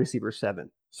my wide receiver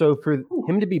 7. So for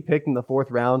him to be picked in the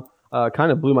 4th round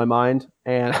kind of blew my mind.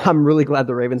 And I'm really glad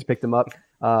the Ravens picked him up.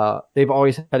 They've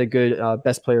always had a good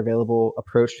best player available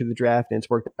approach to the draft, and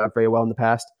it's worked out very well in the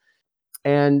past.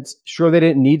 And sure, they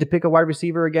didn't need to pick a wide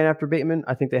receiver again after Bateman.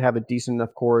 I think they have a decent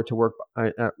enough core to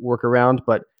work around.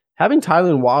 But having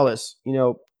Tylan Wallace,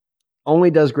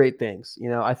 only does great things.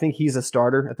 I think he's a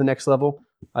starter at the next level.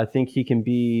 I think he can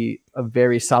be a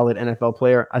very solid NFL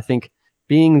player. I think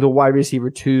being the wide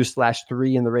receiver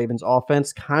 2/3 in the Ravens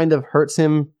offense kind of hurts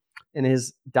him in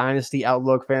his dynasty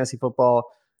outlook, fantasy football.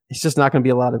 It's just not going to be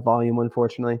a lot of volume,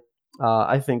 unfortunately.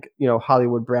 I think,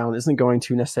 Hollywood Brown isn't going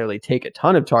to necessarily take a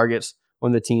ton of targets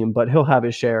on the team, but he'll have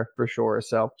his share for sure.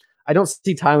 So I don't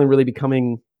see Tylan really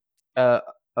becoming a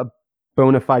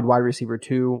bona fide wide receiver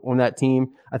 2 on that team.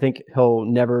 I think he'll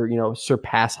never,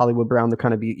 surpass Hollywood Brown. They'll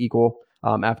kind of be equal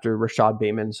after Rashad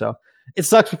Bateman. So it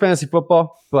sucks for fantasy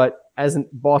football, but as a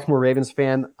Baltimore Ravens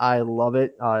fan, I love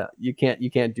it. You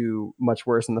can't do much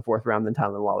worse in the 4th round than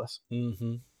Tylan Wallace.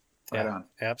 Mm-hmm. Yeah,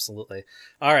 absolutely.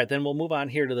 All right, then we'll move on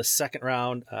here to the 2nd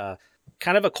round.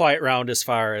 Kind of a quiet round as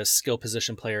far as skill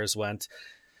position players went.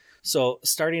 So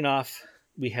starting off,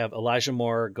 we have Elijah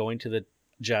Moore going to the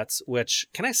Jets, which,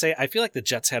 can I say, I feel like the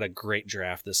Jets had a great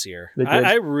draft this year.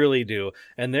 I really do.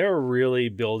 And they're really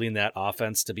building that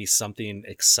offense to be something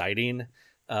exciting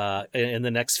in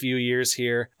the next few years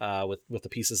here with the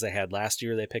pieces they had last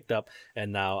year they picked up,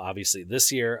 and now obviously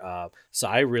this year. So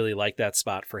I really like that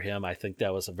spot for him. I think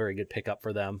that was a very good pickup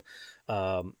for them.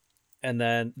 And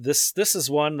then this is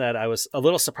one that I was a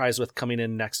little surprised with coming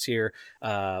in next year.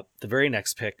 The very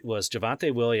next pick was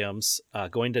Javonte Williams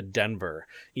going to Denver,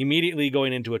 immediately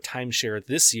going into a timeshare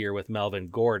this year with Melvin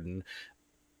Gordon.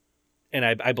 And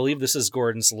I believe this is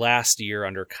Gordon's last year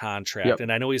under contract. Yep.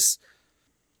 And I know he's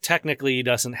technically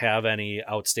doesn't have any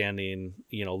outstanding,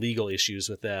 legal issues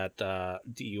with that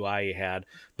DUI he had,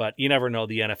 but you never know.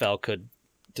 The NFL could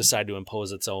decide to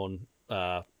impose its own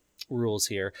rules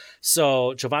here.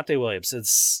 So Javonte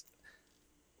Williams,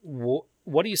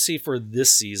 what do you see for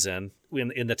this season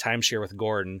in the timeshare with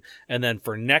Gordon, and then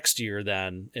for next year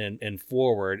then and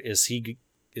forward, is he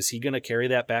going to carry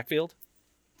that backfield?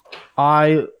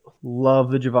 I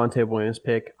love the Javonte Williams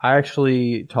pick. I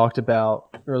actually talked about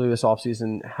earlier this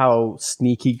offseason how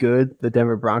sneaky good the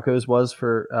Denver Broncos was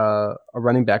for a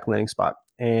running back landing spot.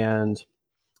 And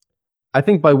I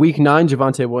think by week 9,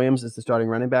 Javonte Williams is the starting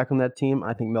running back on that team.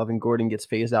 I think Melvin Gordon gets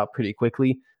phased out pretty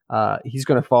quickly. He's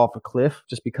going to fall off a cliff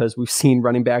just because we've seen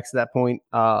running backs at that point,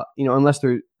 unless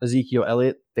they're Ezekiel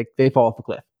Elliott, they fall off a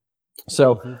cliff.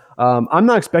 So I'm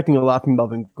not expecting a lot from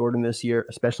Melvin Gordon this year,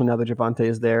 especially now that Javonte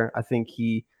is there. I think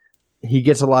he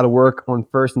gets a lot of work on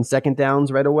 1st and 2nd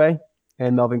downs right away,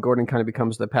 and Melvin Gordon kind of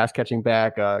becomes the pass catching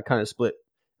back, kind of split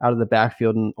out of the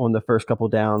backfield on the first couple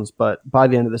downs. But by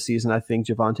the end of the season, I think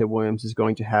Javonte Williams is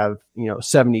going to have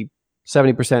 70%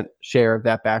 share of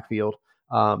that backfield.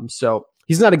 So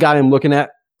he's not a guy I'm looking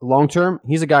at long term.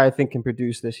 He's a guy I think can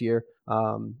produce this year.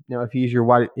 If he's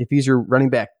your running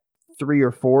back 3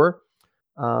 or 4,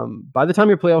 by the time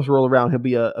your playoffs roll around, he'll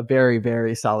be a very,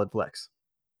 very solid flex.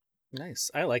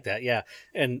 Nice. I like that. Yeah.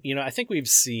 And, I think we've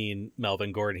seen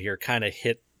Melvin Gordon here kind of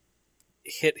hit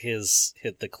hit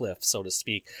the cliff, so to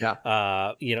speak.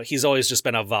 Yeah. He's always just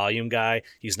been a volume guy.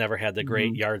 He's never had the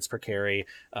great yards per carry.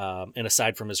 And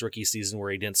aside from his rookie season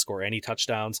where he didn't score any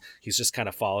touchdowns, he's just kind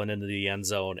of fallen into the end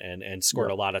zone and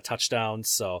scored a lot of touchdowns.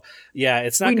 So yeah,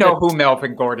 it's not. We know who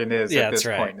Melvin Gordon is at this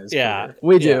point in his career.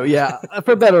 We do. Yeah.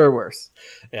 For better or worse.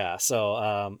 Yeah.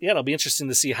 So it'll be interesting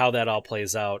to see how that all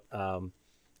plays out.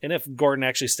 And if Gordon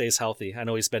actually stays healthy. I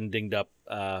know he's been dinged up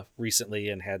recently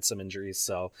and had some injuries,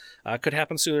 so could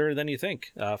happen sooner than you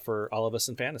think for all of us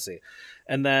in fantasy.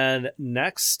 And then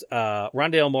next,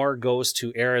 Rondale Moore goes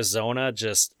to Arizona,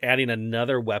 just adding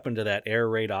another weapon to that air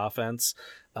raid offense.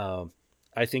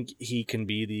 I think he can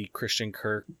be the Christian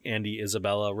Kirk, Andy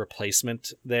Isabella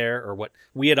replacement there, or what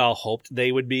we had all hoped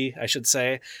they would be, I should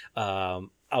say.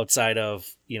 Outside of,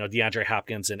 DeAndre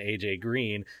Hopkins and AJ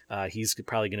Green, he's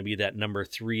probably going to be that number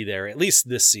 3 there, at least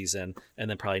this season. And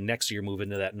then probably next year move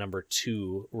into that number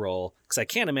 2 role. Because I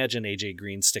can't imagine AJ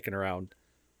Green sticking around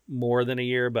more than a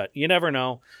year, but you never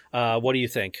know. What do you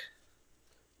think?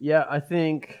 Yeah, I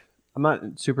think I'm not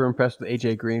super impressed with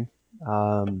AJ Green.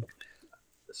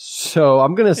 So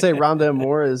I'm going to say Rondale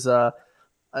Moore is a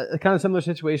kind of similar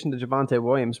situation to Javonte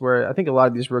Williams, where I think a lot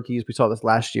of these rookies, we saw this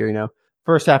last year,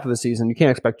 first half of the season, you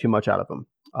can't expect too much out of them.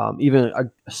 Even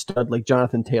a stud like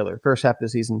Jonathan Taylor, first half of the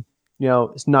season,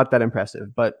 it's not that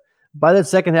impressive. But by the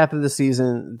second half of the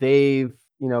season, they've,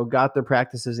 got their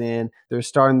practices in. They're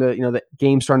starting to, the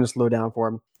game's starting to slow down for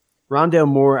them. Rondale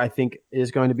Moore, I think,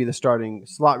 is going to be the starting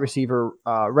slot receiver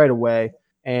right away.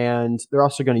 And they're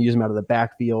also going to use him out of the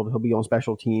backfield. He'll be on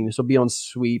special teams. He'll be on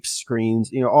sweeps,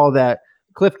 screens, all that.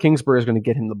 Cliff Kingsbury is going to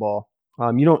get him the ball.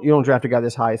 You don't draft a guy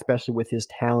this high, especially with his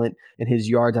talent and his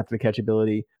yards after the catch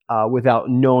ability, without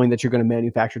knowing that you're going to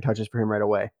manufacture touches for him right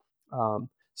away.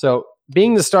 So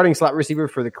being the starting slot receiver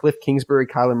for the Cliff Kingsbury,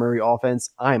 Kyler Murray offense,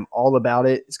 I'm all about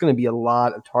it. It's going to be a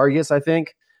lot of targets, I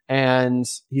think, and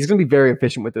he's going to be very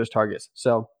efficient with those targets.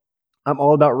 So I'm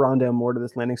all about Rondale Moore to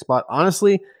this landing spot.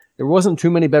 Honestly, there wasn't too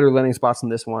many better landing spots than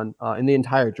this one in the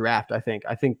entire draft, I think.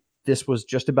 I think this was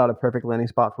just about a perfect landing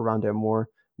spot for Rondale Moore.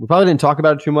 We probably didn't talk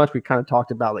about it too much. We kind of talked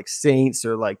about like Saints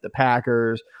or like the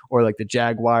Packers or like the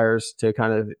Jaguars to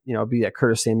kind of, be that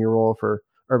Curtis Samuel role for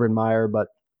Urban Meyer. But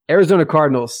Arizona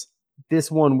Cardinals,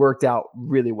 this one worked out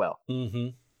really well. Mm-hmm.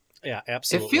 Yeah,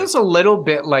 absolutely. It feels a little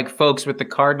bit like folks with the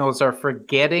Cardinals are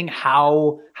forgetting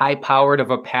how high-powered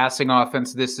of a passing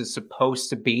offense this is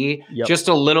supposed to be. Yep. Just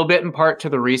a little bit in part to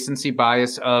the recency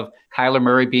bias of Kyler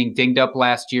Murray being dinged up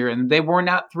last year, and they were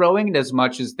not throwing it as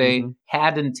much as they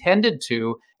had intended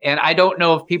to. And I don't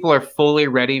know if people are fully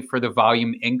ready for the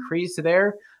volume increase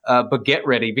there, but get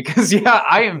ready because,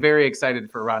 I am very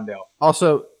excited for Rondale.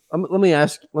 Also, let me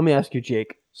ask you,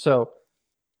 Jake. So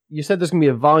you said there's going to be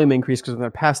a volume increase because they're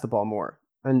going to pass the ball more.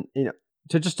 And,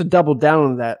 to double down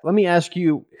on that, let me ask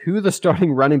you who the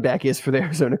starting running back is for the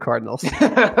Arizona Cardinals.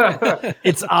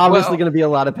 It's obviously going to be a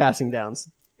lot of passing downs.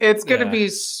 It's going to be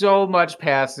so much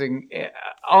passing,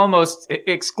 almost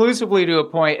exclusively to a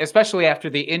point, especially after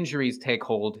the injuries take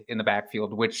hold in the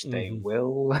backfield, which they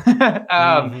will.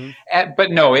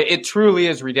 But no, it truly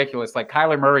is ridiculous. Like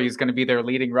Kyler Murray is going to be their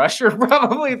leading rusher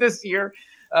probably this year.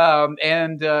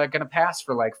 And going to pass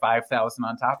for like 5,000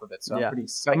 on top of it. So I'm pretty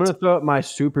psyched. I'm going to throw up my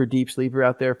super deep sleeper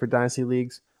out there for Dynasty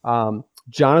Leagues.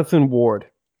 Jonathan Ward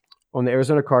on the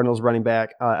Arizona Cardinals running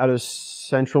back out of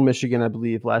Central Michigan, I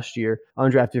believe, last year,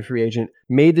 undrafted free agent,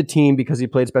 made the team because he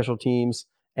played special teams.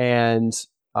 And,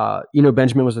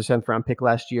 Benjamin was a 7th round pick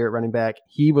last year at running back.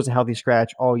 He was a healthy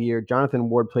scratch all year. Jonathan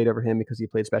Ward played over him because he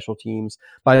played special teams.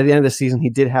 By the end of the season, he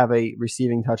did have a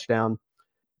receiving touchdown.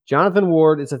 Jonathan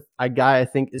Ward is a guy I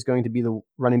think is going to be the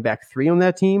running back 3 on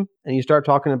that team. And you start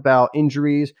talking about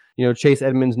injuries, Chase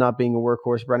Edmonds not being a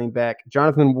workhorse running back.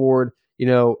 Jonathan Ward,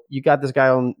 you got this guy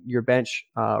on your bench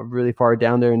really far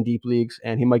down there in deep leagues,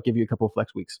 and he might give you a couple of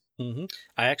flex weeks. Mm-hmm.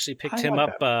 I actually picked him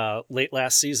up late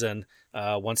last season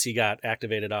once he got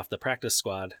activated off the practice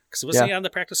squad. Because was he on the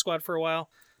practice squad for a while?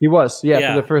 He was, for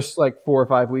the first 4 or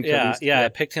 5 weeks. Yeah, at least. I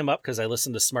picked him up because I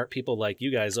listened to smart people like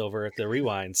you guys over at the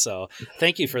Rewind. So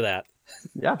thank you for that.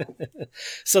 Yeah.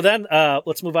 So then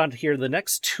let's move on to here. The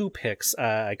next 2 picks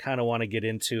I kind of want to get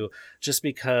into just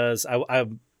because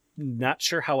I'm not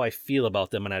sure how I feel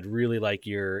about them, and I'd really like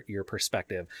your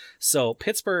perspective. So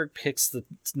Pittsburgh picks the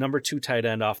number 2 tight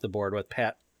end off the board with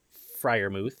Pat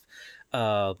Freiermuth.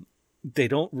 They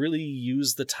don't really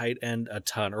use the tight end a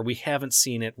ton, or we haven't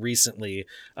seen it recently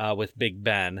with Big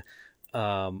Ben.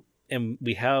 And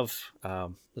we have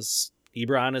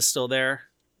Ebron is still there.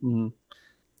 Mm-hmm.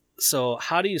 So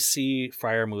how do you see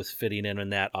Freiermuth fitting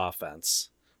in that offense?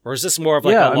 Or is this more of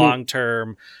like a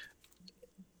long-term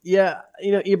Yeah,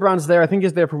 Ebron's there. I think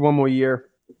he's there for one more year.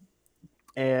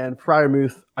 And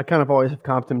Freiermuth, I kind of always have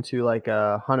comped him to like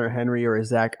a Hunter Henry or a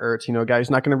Zach Ertz, a guy who's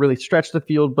not going to really stretch the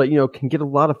field, but, can get a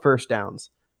lot of first downs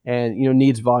and,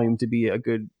 needs volume to be a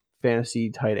good fantasy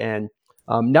tight end.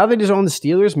 Now that he's on the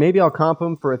Steelers, maybe I'll comp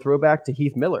him for a throwback to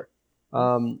Heath Miller.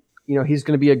 He's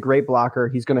going to be a great blocker.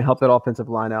 He's going to help that offensive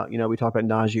line out. We talked about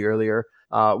Najee earlier.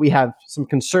 We have some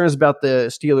concerns about the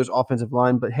Steelers' offensive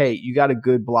line, but hey, you got a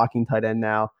good blocking tight end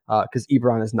now because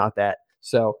Ebron is not that.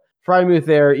 So Freiermuth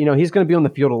there, he's going to be on the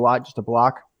field a lot just to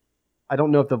block. I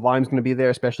don't know if the volume's going to be there,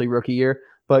 especially rookie year.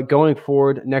 But going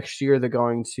forward next year, they're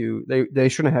going to they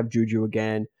shouldn't have Juju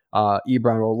again.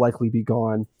 Ebron will likely be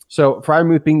gone. So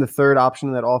Freiermuth being the third option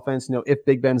in that offense, if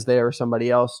Big Ben's there or somebody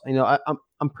else,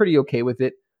 I'm pretty okay with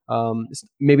it. It's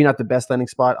maybe not the best landing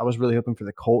spot. I was really hoping for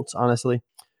the Colts, honestly,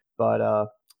 but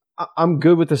I'm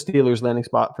good with the Steelers landing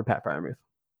spot for Pat Freiermuth.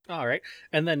 All right.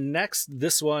 And then next,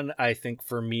 this one, I think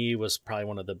for me was probably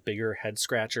one of the bigger head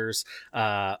scratchers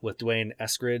with Dwayne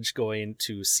Eskridge going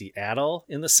to Seattle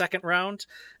in the second round.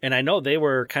 And I know they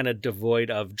were kind of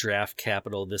devoid of draft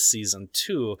capital this season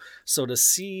too. So to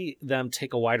see them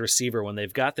take a wide receiver when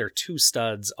they've got their two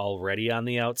studs already on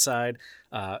the outside,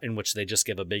 in which they just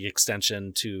give a big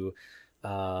extension to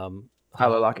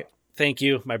Tyler Lockett. Thank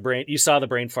you. My brain, you saw the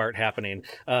brain fart happening.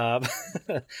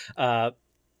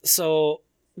 So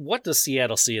what does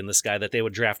Seattle see in this guy that they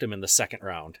would draft him in the second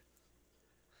round?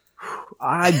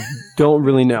 I don't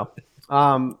really know.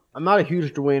 I'm not a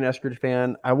huge Dwayne Eskridge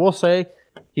fan. I will say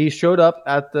he showed up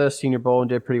at the Senior Bowl and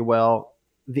did pretty well.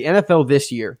 The NFL this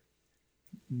year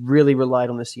really relied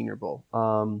on the Senior Bowl.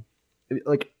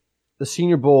 The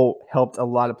Senior Bowl helped a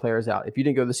lot of players out. If you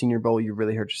didn't go to the Senior Bowl, you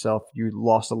really hurt yourself. You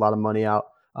lost a lot of money out.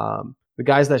 The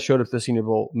guys that showed up to the Senior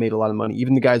Bowl made a lot of money,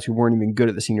 even the guys who weren't even good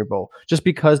at the Senior Bowl, just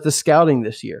because the scouting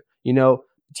this year,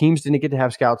 teams didn't get to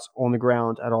have scouts on the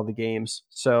ground at all the games.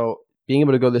 So being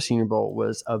able to go to the Senior Bowl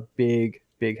was a big,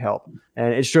 big help.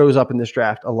 And it shows up in this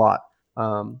draft a lot.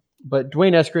 But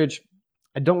Dwayne Eskridge,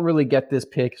 I don't really get this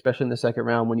pick, especially in the second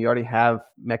round when you already have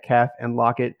Metcalf and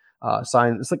Lockett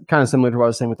signed. It's kind of similar to what I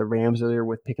was saying with the Rams earlier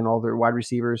with picking all their wide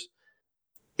receivers.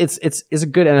 It's a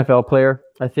good NFL player.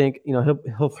 I think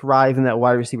he'll thrive in that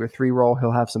wide receiver 3 role.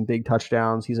 He'll have some big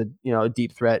touchdowns. He's a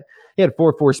deep threat. He had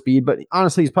 4.4 speed, but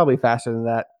honestly, he's probably faster than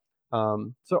that.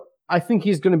 So I think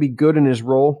he's going to be good in his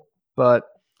role, but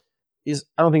I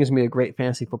don't think he's going to be a great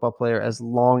fantasy football player as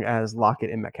long as Lockett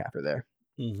and Metcalf are there,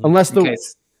 unless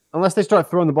they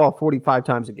start throwing the ball 45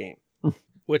 times a game.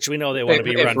 Which we know they want to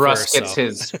be run Russ first. Gets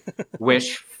his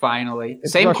wish finally.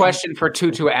 It's Same Russian. question for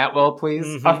Tutu Atwell, please.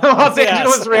 Mhm. Los Yes.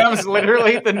 Angeles Rams,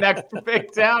 literally the next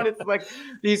big town. It's like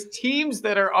these teams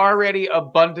that are already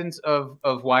abundance of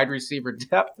wide receiver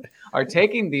depth are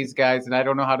taking these guys, and I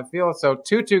don't know how to feel. So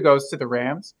Tutu goes to the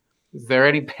Rams. Is there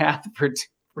any path for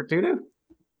Tutu?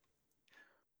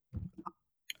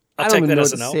 I'll I don't take even that know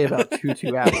as what a to no. say about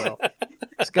Tutu Atwell.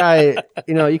 This guy,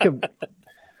 you could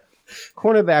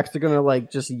cornerbacks are gonna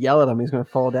just yell at him. He's gonna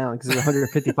fall down because he's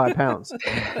 155 pounds.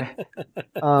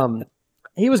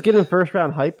 He was getting first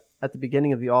round hype at the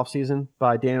beginning of the offseason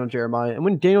by Daniel Jeremiah. And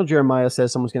when Daniel Jeremiah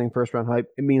says someone's getting first round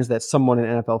hype, it means that someone in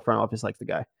NFL front office likes the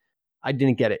guy. I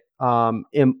didn't get it. On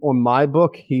my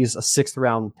book, he's a 6th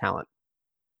round talent.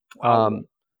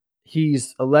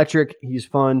 He's electric. He's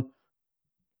fun.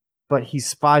 But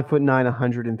he's 5'9",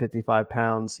 155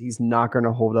 pounds. He's not going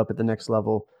to hold up at the next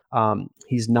level.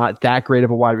 He's not that great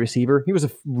of a wide receiver. He was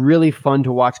a really fun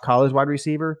to watch college wide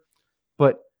receiver.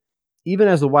 But even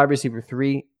as a wide receiver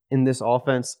 3 in this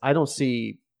offense, I don't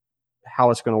see how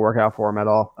it's going to work out for him at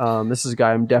all. This is a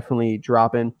guy I'm definitely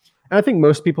dropping. And I think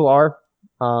most people are.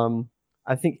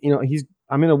 I think,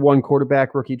 I'm in a 1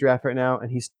 quarterback rookie draft right now,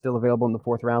 and he's still available in the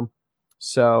 4th round.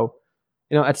 So,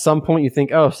 at some point you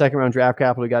think, oh, 2nd round draft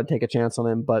capital, we got to take a chance on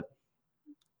him. But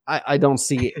I don't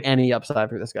see any upside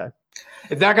for this guy.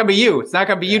 It's not going to be you. It's not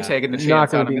going to be you taking the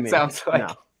chance on him, it sounds like.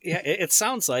 No. Yeah, it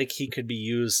sounds like he could be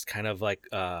used kind of like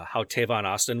how Tavon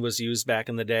Austin was used back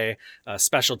in the day.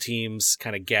 Special teams,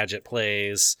 kind of gadget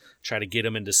plays, try to get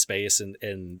him into space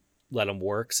and let him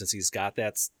work since he's got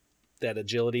that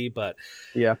agility. But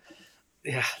yeah,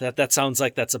 that sounds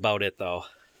like that's about it, though.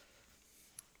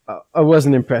 I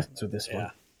wasn't impressed with this one. Yeah.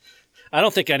 I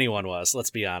don't think anyone was, let's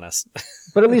be honest.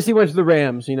 But at least he went to the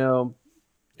Rams,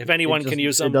 If anyone can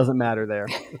use them. It doesn't matter there.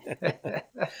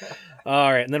 All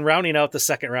right. And then rounding out the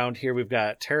second round here, we've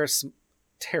got Terrace.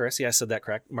 Yeah, I said that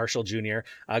correct. Marshall Jr.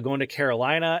 Going to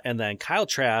Carolina. And then Kyle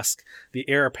Trask, the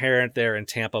heir apparent there in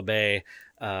Tampa Bay,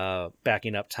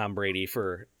 backing up Tom Brady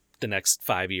for the next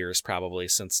 5 years, probably,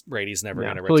 since Brady's never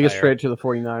going to Until he retire. gets traded to the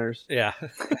 49ers. Yeah.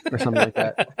 Or something like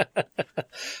that.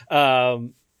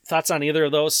 Thoughts on either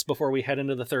of those before we head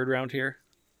into the third round here?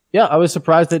 Yeah, I was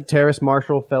surprised that Terrace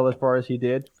Marshall fell as far as he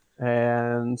did.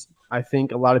 And I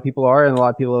think a lot of people are, and a lot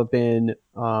of people have been,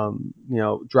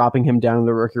 dropping him down in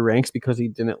the rookie ranks because he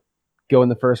didn't go in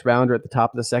the first round or at the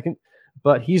top of the second.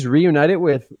 But he's reunited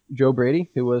with Joe Brady,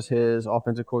 who was his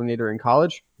offensive coordinator in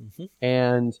college. Mm-hmm.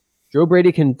 And Joe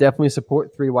Brady can definitely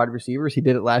support 3 wide receivers. He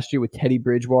did it last year with Teddy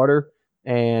Bridgewater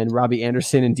and Robbie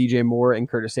Anderson and DJ Moore and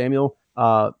Curtis Samuel.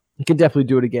 He can definitely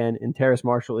do it again. And Terrace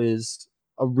Marshall is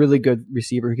a really good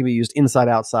receiver who can be used inside,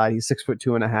 outside. He's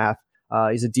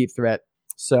 6'2.5". He's a deep threat.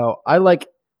 So I like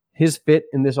his fit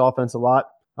in this offense a lot.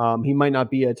 He might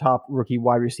not be a top rookie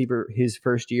wide receiver his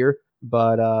first year,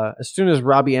 but as soon as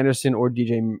Robbie Anderson or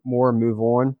DJ Moore move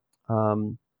on,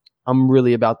 I'm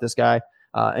really about this guy.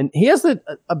 And he has the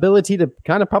ability to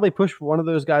kind of probably push one of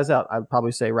those guys out. I'd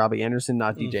probably say Robbie Anderson,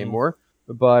 not DJ Moore.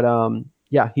 But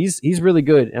he's really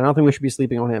good, and I don't think we should be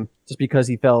sleeping on him just because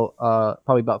he fell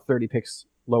probably about 30 picks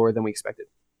lower than we expected.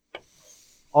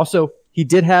 Also, he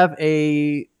did have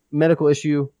a medical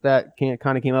issue that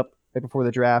kind of came up right before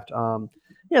the draft.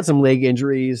 He had some leg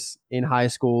injuries in high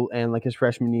school and like his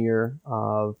freshman year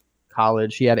of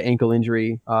college. He had an ankle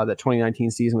injury that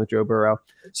 2019 season with Joe Burrow.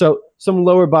 So some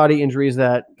lower body injuries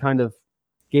that kind of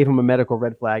gave him a medical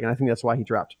red flag, and I think that's why he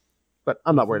dropped. But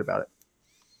I'm not worried about it.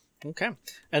 Okay.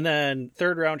 And then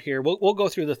third round here, we'll go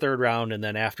through the third round, and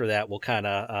then after that, we'll kind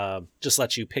of just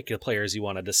let you pick the players you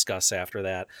want to discuss after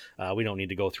that. We don't need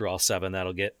to go through all 7.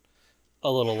 That'll get a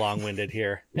little long-winded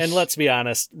here. And let's be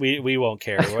honest, we won't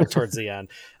care. We're towards the end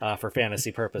for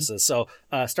fantasy purposes. So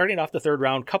starting off the third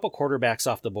round, couple quarterbacks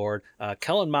off the board.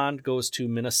 Kellen Mond goes to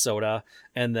Minnesota,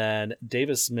 and then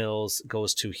Davis Mills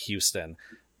goes to Houston.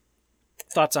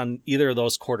 Thoughts on either of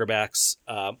those quarterbacks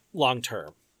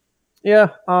long-term? Yeah,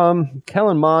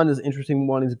 Kellen Mond is an interesting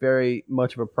one. He's very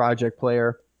much of a project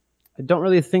player. I don't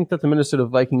really think that the Minnesota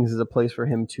Vikings is a place for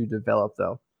him to develop,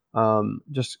 though.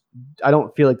 I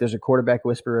don't feel like there's a quarterback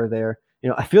whisperer there.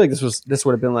 I feel like this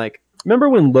would have been like, remember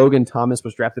when Logan Thomas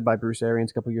was drafted by Bruce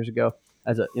Arians a couple years ago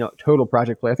as a total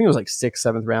project player? I think it was like 6th,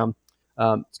 7th round.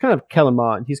 It's kind of Kellen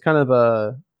Mond. He's kind of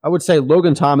I would say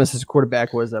Logan Thomas as a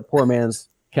quarterback was a poor man's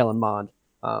Kellen Mond.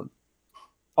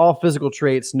 All physical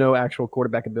traits, no actual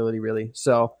quarterback ability, really.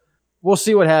 So we'll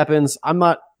see what happens. I'm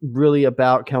not really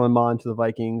about Kellen Mond to the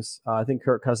Vikings. I think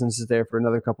Kirk Cousins is there for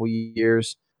another couple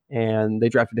years, and they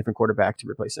draft a different quarterback to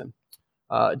replace him.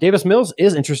 Davis Mills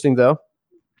is interesting, though,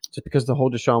 just because of the whole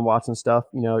Deshaun Watson stuff.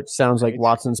 It sounds like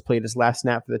Watson's played his last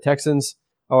snap for the Texans,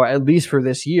 or at least for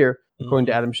this year, according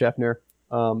to Adam Schefter.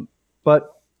 But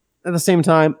at the same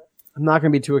time, I'm not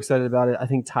going to be too excited about it. I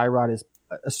think Tyrod is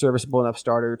a serviceable enough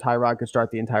starter. Tyrod could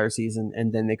start the entire season,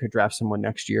 and then they could draft someone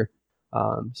next year.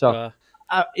 The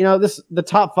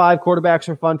top 5 quarterbacks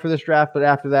are fun for this draft, but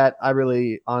after that, I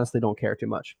really honestly don't care too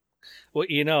much. Well,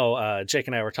 Jake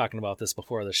and I were talking about this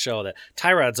before the show that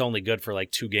Tyrod's only good for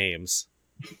like 2 games.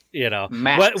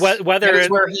 Max. Whether that is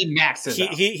where he maxes out.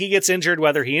 He gets injured,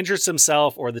 whether he injures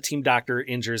himself or the team doctor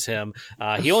injures him.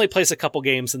 He only plays a couple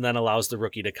games and then allows the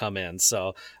rookie to come in.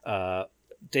 So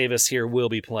Davis here will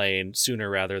be playing sooner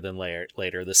rather than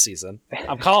later this season.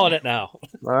 I'm calling it now.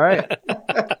 All right.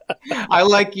 I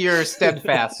like your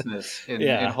steadfastness in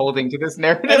holding to this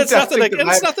narrative. And it's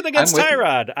nothing against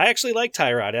Tyrod. I actually like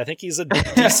Tyrod. I think he's a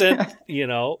decent,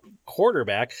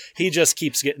 quarterback. He just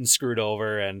keeps getting screwed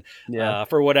over and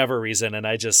for whatever reason. And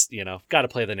I just, got to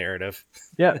play the narrative.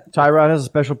 Yeah. Tyrod has a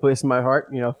special place in my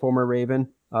heart, former Raven.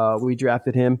 We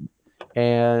drafted him,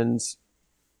 and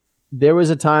there was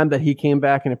a time that he came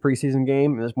back in a preseason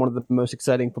game. It was one of the most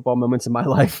exciting football moments in my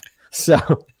life. So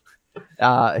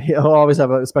he'll always have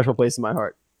a special place in my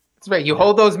heart. That's right. You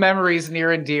hold those memories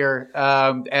near and dear,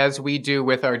 as we do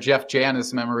with our Jeff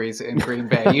Janis memories in Green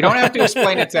Bay. You don't have to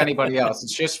explain it to anybody else.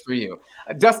 It's just for you.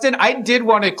 Dustin, I did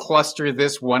want to cluster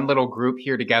this one little group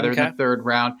here together in the third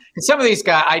round. And some of these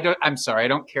guys, I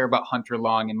don't care about Hunter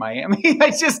Long in Miami. I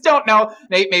just don't know.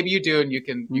 Nate, maybe you do, and you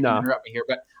can interrupt me here.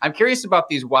 But I'm curious about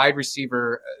these wide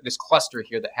receiver, this cluster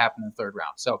here that happened in the third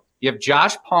round. So you have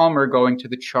Josh Palmer going to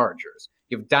the Chargers.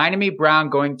 You have Dynamite Brown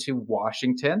going to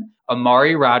Washington.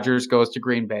 Amari Rodgers goes to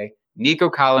Green Bay. Nico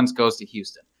Collins goes to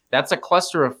Houston. That's a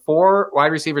cluster of 4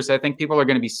 wide receivers I think people are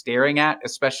going to be staring at,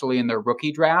 especially in their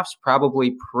rookie drafts,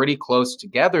 probably pretty close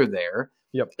together there.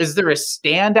 Yep. Is there a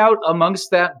standout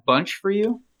amongst that bunch for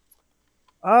you?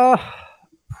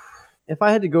 If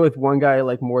I had to go with one guy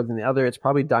like more than the other, it's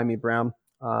probably Dynamite Brown.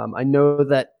 I know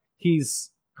that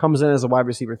comes in as a wide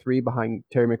receiver 3 behind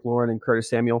Terry McLaurin and Curtis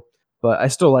Samuel. But I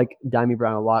still like Dyami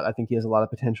Brown a lot. I think he has a lot of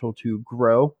potential to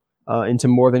grow into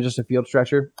more than just a field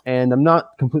stretcher. And I'm not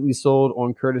completely sold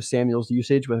on Curtis Samuel's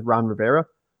usage with Ron Rivera.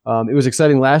 It was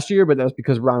exciting last year, but that was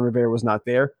because Ron Rivera was not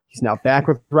there. He's now back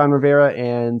with Ron Rivera,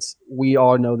 and we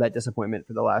all know that disappointment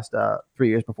for the last 3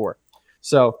 years before.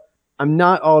 So I'm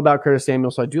not all about Curtis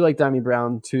Samuel, so I do like Dyami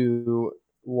Brown to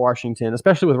Washington,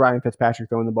 especially with Ryan Fitzpatrick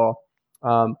throwing the ball.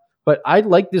 But I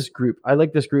like this group. I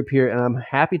like this group here, and I'm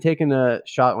happy taking a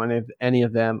shot on any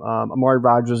of them. Amari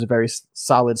Rodgers is a very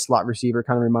solid slot receiver.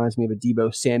 Kind of reminds me of a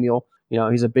Deebo Samuel.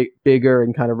 He's a bigger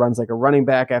and kind of runs like a running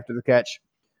back after the catch.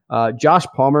 Josh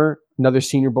Palmer, another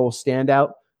Senior Bowl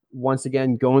standout. Once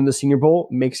again, going to the Senior Bowl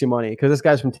makes you money because this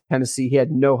guy's from Tennessee. He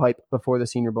had no hype before the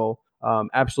Senior Bowl.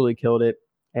 Absolutely killed it,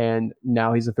 and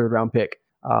now he's a third-round pick.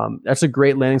 That's a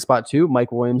great landing spot, too.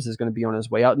 Mike Williams is going to be on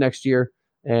his way out next year,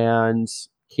 and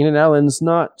Keenan Allen's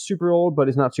not super old, but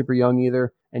he's not super young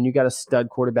either. And you got a stud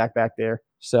quarterback back there.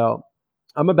 So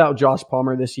I'm about Josh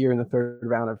Palmer this year in the third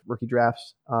round of rookie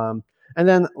drafts. And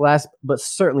then last but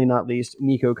certainly not least,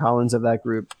 Nico Collins of that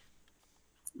group.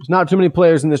 There's not too many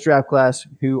players in this draft class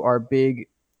who are big,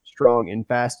 strong, and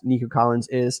fast. Nico Collins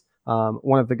is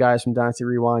one of the guys from Dynasty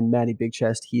Rewind, Matty Big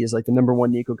Chest. He is like the number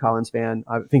one Nico Collins fan.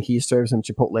 I think he serves him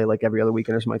Chipotle like every other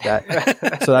weekend or something like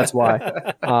that. So that's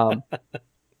why.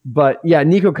 But yeah,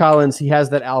 Nico Collins, he has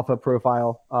that alpha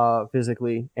profile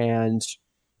physically. And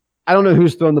I don't know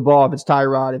who's throwing the ball, if it's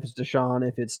Tyrod, if it's Deshaun,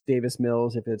 if it's Davis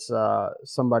Mills, if it's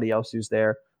somebody else who's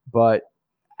there. But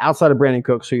outside of Brandon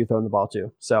Cooks, who you're throwing the ball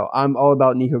to. So I'm all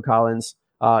about Nico Collins.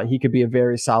 He could be a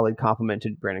very solid complement to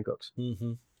Brandon Cooks.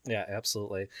 Mm-hmm. Yeah,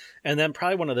 absolutely. And then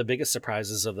probably one of the biggest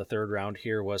surprises of the third round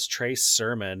here was Trey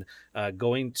Sermon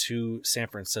going to San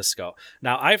Francisco.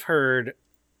 Now, I've heard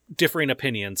differing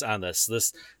opinions on this.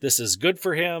 This is good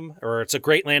for him, or it's a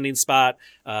great landing spot.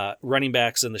 Running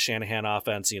backs in the Shanahan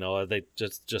offense, they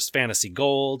just fantasy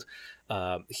gold.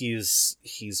 He's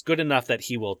good enough that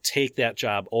he will take that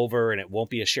job over, and it won't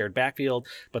be a shared backfield.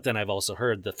 But then I've also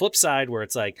heard the flip side where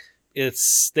it's like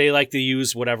they like to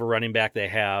use whatever running back they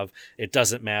have. It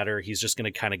doesn't matter. He's just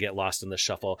going to kind of get lost in the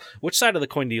shuffle. Which side of the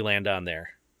coin do you land on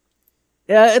there?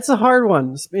 Yeah, it's a hard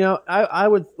one. I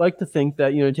would like to think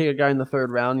that, take a guy in the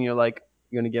third round, you're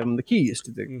going to give him the keys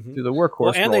to the workhorse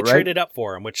well, and role, they right? traded up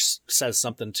for him, which says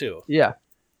something too. Yeah.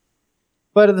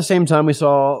 But at the same time, we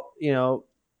saw,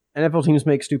 NFL teams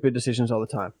make stupid decisions all the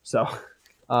time. So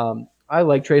I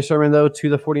like Trey Sermon, though, to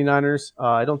the 49ers.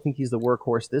 I don't think he's the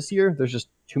workhorse this year. There's just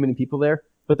too many people there.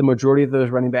 But the majority of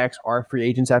those running backs are free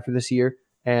agents after this year.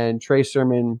 And Trey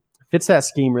Sermon fits that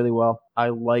scheme really well. I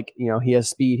like, he has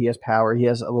speed, he has power, he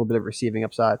has a little bit of receiving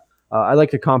upside. I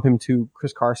like to comp him to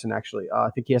Chris Carson, actually. I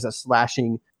think he has a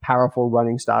slashing, powerful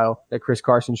running style that Chris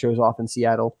Carson shows off in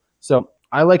Seattle. So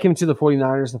I like him to the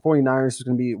 49ers. The 49ers is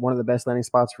going to be one of the best landing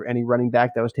spots for any running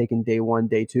back that was taken day one,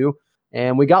 day two.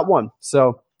 And we got one.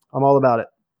 So I'm all about it.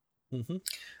 Mm-hmm.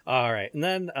 All right. And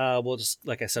then we'll just,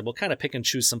 like I said, we'll kind of pick and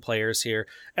choose some players here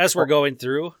as we're going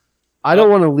through. I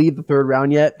don't want to leave the third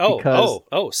round yet.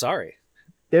 Sorry.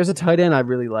 There's a tight end I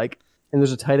really like, and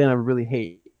there's a tight end I really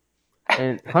hate.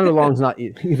 And Hunter Long's not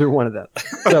either one of them.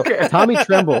 So okay. Tommy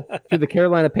Tremble to the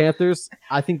Carolina Panthers,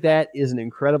 I think that is an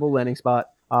incredible landing spot.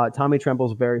 Tommy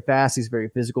Tremble's very fast. He's very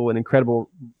physical, an incredible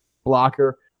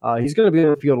blocker. He's going to be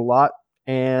on the field a lot.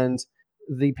 And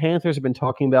the Panthers have been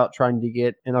talking about trying to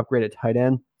get an upgraded tight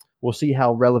end. We'll see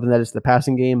how relevant that is to the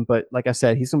passing game. But like I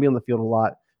said, he's going to be on the field a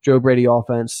lot. Joe Brady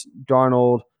offense,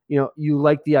 Darnold, you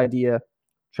like the idea.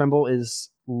 Tremble is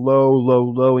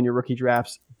low in your rookie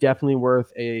drafts. Definitely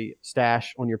worth a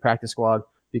stash on your practice squad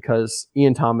because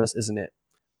Ian Thomas isn't it.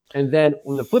 And then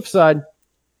on the flip side,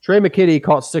 Trey McKitty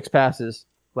caught 6 passes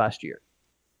last year.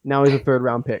 Now he's a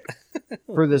third-round pick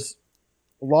for this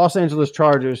Los Angeles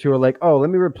Chargers who are like, oh, let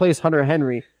me replace Hunter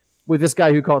Henry with this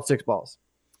guy who caught 6 balls.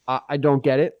 I don't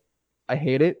get it. I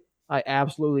hate it. I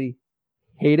absolutely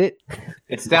hate it.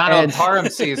 It's Donald Parham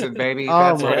season, baby.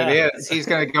 That's what it is. He's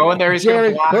going to go in there. He's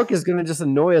Jared Cook is going to just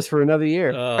annoy us for another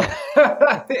year.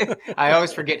 I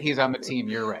always forget he's on the team.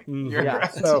 You're right. You're right.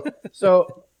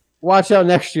 So watch out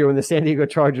next year when the San Diego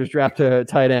Chargers draft a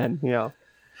tight end.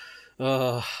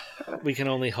 We can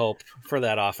only hope for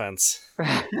that offense.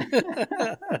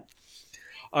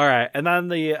 All right, and then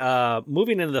the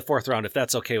moving into the 4th round, if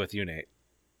that's okay with you, Nate.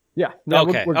 Yeah. No,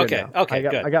 okay. We're good now. Okay.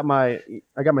 Good. I got my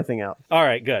thing out. All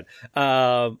right. Good.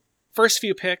 first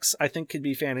few picks I think could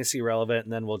be fantasy relevant,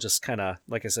 and then we'll just kind of,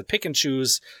 like I said, pick and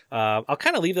choose. I'll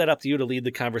kind of leave that up to you to lead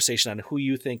the conversation on who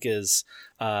you think is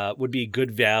would be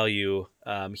good value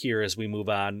here as we move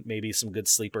on. Maybe some good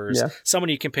sleepers, someone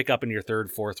you can pick up in your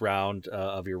third, fourth round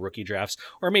of your rookie drafts,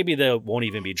 or maybe that won't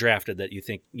even be drafted that you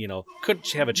think could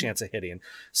have a chance of hitting.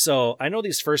 So I know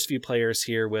these first few players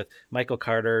here with Michael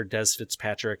Carter, Dez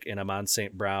Fitzpatrick, and Amon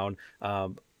St. Brown.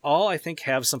 All I think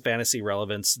have some fantasy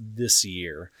relevance this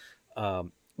year.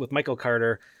 With Michael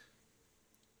Carter,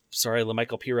 sorry,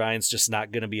 LaMichael Pirine's just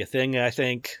not going to be a thing, I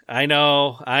think. I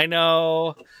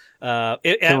know.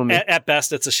 At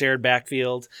best, it's a shared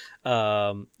backfield.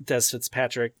 Dez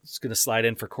Fitzpatrick is going to slide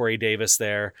in for Corey Davis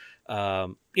there.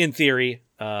 In theory,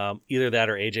 either that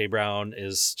or A.J. Brown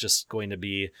is just going to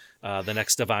be the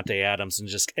next Davante Adams and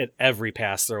just get every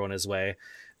pass thrown his way.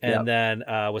 And then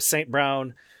with St.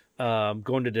 Brown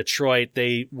going to Detroit,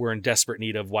 they were in desperate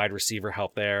need of wide receiver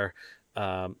help there.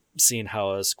 Seeing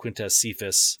how is Quintez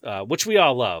Cephas, which we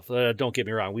all love. Don't get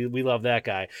me wrong. We love that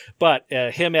guy. But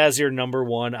him as your number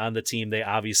one on the team, they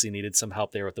obviously needed some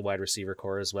help there with the wide receiver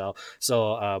core as well.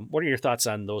 So what are your thoughts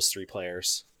on those three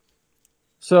players?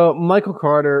 So Michael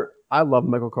Carter, I love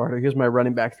Michael Carter. He was my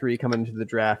running back 3 coming into the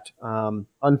draft.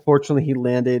 Unfortunately, he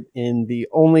landed in the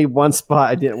only one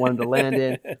spot I didn't want him to land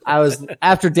in.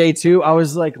 After day 2, I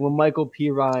was like, LaMichael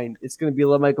Pirine. It's going to be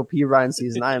LaMichael Pirine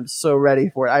season. I am so ready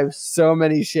for it. I have so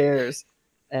many shares.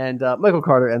 And Michael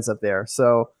Carter ends up there.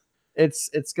 So it's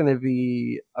going to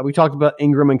be we talked about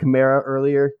Ingram and Kamara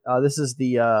earlier. This is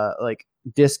the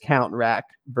discount rack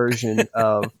version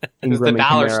of Ingram the and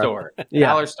dollar Kamara. store. Yeah,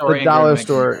 dollar store. The dollar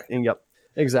store. Yep.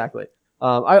 Exactly.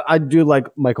 I do like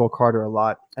Michael Carter a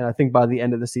lot, and I think by the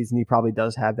end of the season, he probably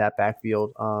does have that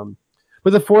backfield.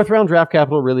 But the 4th round draft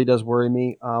capital really does worry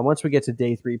me. Once we get to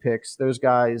day 3 picks, those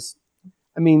guys,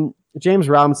 I mean, James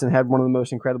Robinson had one of the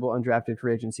most incredible undrafted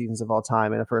free agent seasons of all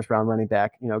time, and a 1st round running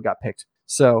back, got picked.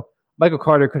 So Michael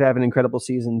Carter could have an incredible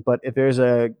season, but if there's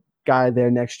a guy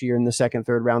there next year in the 2nd,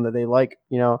 3rd round that they like,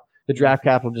 the draft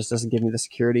capital just doesn't give me the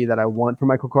security that I want for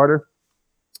Michael Carter.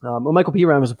 Michael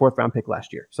Pirine was a 4th round pick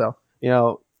last year. So,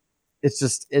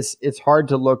 it's hard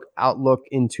to outlook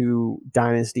into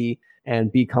dynasty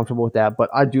and be comfortable with that.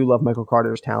 But I do love Michael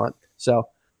Carter's talent. So,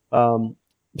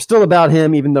 still about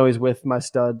him, even though he's with my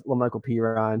stud, LaMichael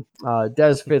Pirine.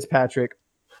 Dez Fitzpatrick,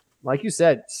 like you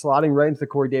said, slotting right into the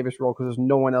Corey Davis role because there's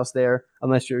no one else there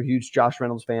unless you're a huge Josh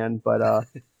Reynolds fan. But,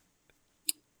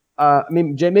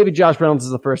 maybe Josh Reynolds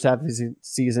is the first half of the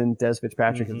season. Dez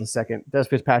Fitzpatrick is the second. Dez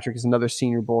Fitzpatrick is another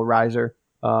Senior Bowl riser.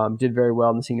 Did very well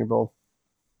in the Senior Bowl.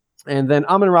 And then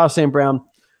Amon-Ra St. Brown.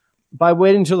 By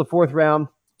waiting until the 4th round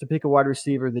to pick a wide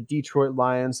receiver, the Detroit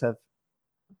Lions have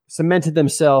cemented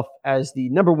themselves as the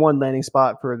number 1 landing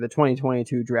spot for the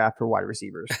 2022 draft for wide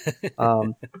receivers.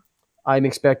 I'm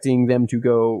expecting them to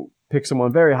go pick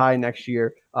someone very high next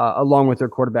year, along with their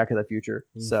quarterback of the future.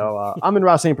 Mm-hmm. So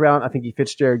Amon-Ra St. Brown, I think he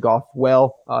fits Jared Goff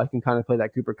well. He can kind of play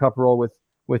that Cooper Kupp role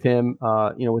with him,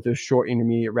 with those short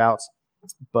intermediate routes.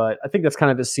 But I think that's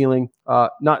kind of his ceiling.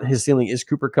 Not his ceiling is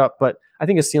Cooper Kupp, but I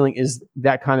think his ceiling is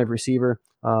that kind of receiver.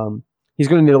 He's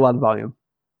going to need a lot of volume.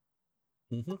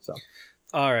 Mm-hmm. So,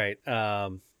 all right.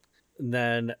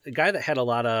 Then a guy that had a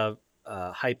lot of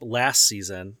hype last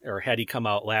season, or had he come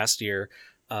out last year,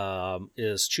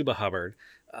 is Chuba Hubbard.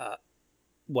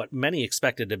 What many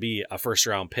expected to be a 1st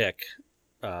round pick,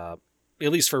 at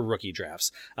least for rookie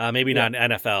drafts. Maybe not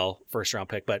an NFL 1st round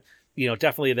pick, but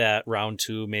definitely that round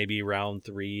 2, maybe round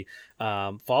 3.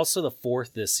 Falls to the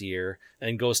 4th this year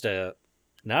and goes to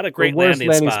not a great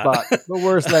landing spot. The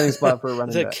worst landing spot for a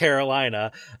running back.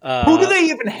 Carolina. Who do they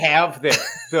even have there,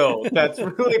 though? That's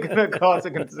really going to cause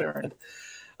a concern.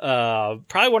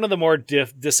 Probably one of the more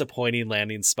disappointing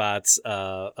landing spots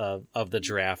of the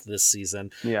draft this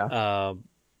season. Yeah.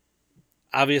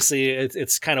 Obviously,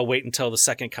 it's kind of wait until the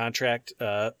second contract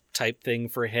type thing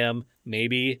for him.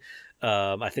 Maybe.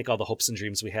 I think all the hopes and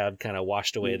dreams we had kind of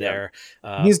washed away there.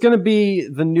 He's going to be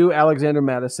the new Alexander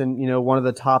Madison, one of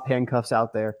the top handcuffs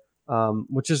out there,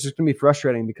 which is just going to be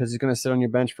frustrating because he's going to sit on your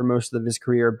bench for most of his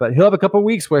career. But he'll have a couple of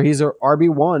weeks where he's an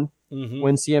RB1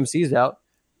 when CMC's out.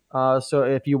 So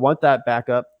if you want that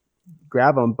backup,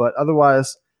 grab him. But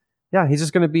otherwise, he's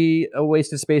just going to be a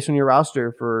waste of space on your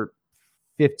roster for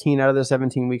 15 out of the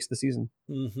 17 weeks of the season.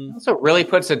 Mm-hmm. Also really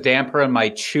puts a damper on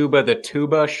my Chuba the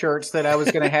Tuba shirts that I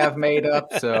was going to have made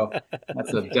up. So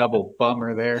that's a double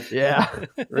bummer there. Yeah,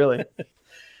 really.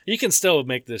 You can still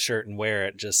make the shirt and wear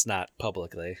it, just not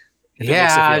publicly.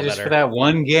 Yeah, just better. For that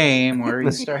one game where he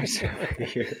starts.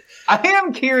 I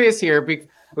am curious here.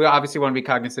 we obviously want to be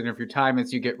cognizant of your time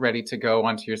as you get ready to go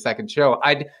onto your second show.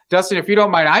 Dustin, if you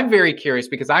don't mind, I'm very curious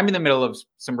because I'm in the middle of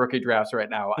some rookie drafts right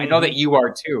now. I know that you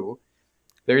are too.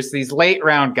 There's these late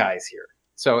round guys here.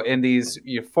 So in these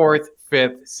 4th,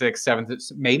 5th, 6th,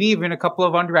 7th, maybe even a couple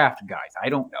of undrafted guys. I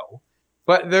don't know.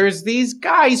 But there's these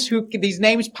guys these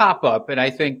names pop up, and I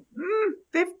think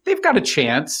they've got a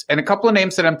chance. And a couple of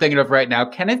names that I'm thinking of right now,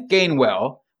 Kenneth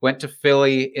Gainwell went to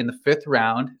Philly in the 5th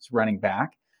round. He's running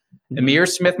back. Amir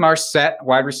Smith-Marset,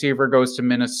 wide receiver, goes to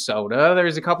Minnesota.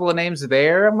 There's a couple of names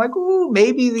there. I'm like, ooh,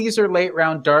 maybe these are late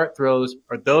round dart throws.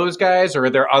 Are those guys, or are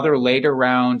there other later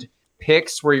round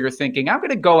picks where you're thinking, I'm going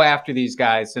to go after these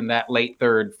guys in that late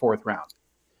 3rd, 4th round?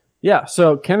 Yeah,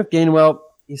 so Kenneth Gainwell,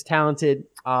 he's talented.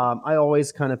 I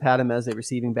always kind of had him as a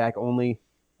receiving back only.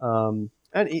 And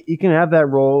he can have that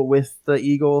role with the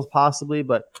Eagles possibly,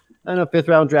 but I know 5th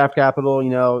round draft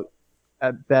capital,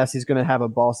 at best he's going to have a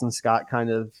Boston Scott kind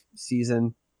of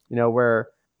season, where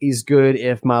he's good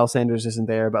if Miles Sanders isn't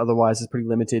there, but otherwise it's pretty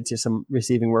limited to some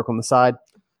receiving work on the side.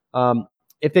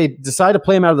 If they decide to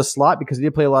play him out of the slot, because he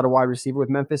did play a lot of wide receiver with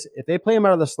Memphis, if they play him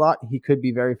out of the slot, he could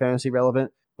be very fantasy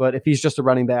relevant. But if he's just a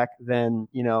running back, then,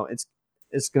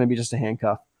 it's going to be just a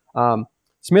handcuff.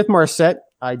 Smith-Marset,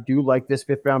 I do like this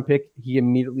 5th round pick. He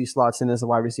immediately slots in as a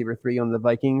wide receiver 3 on the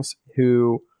Vikings,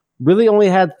 who really only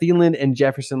had Thielen and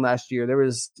Jefferson last year. There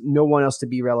was no one else to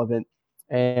be relevant.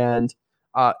 And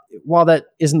while that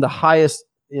isn't the highest,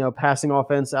 passing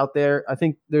offense out there, I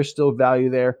think there's still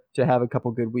value there to have a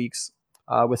couple good weeks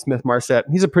with Smith-Marset.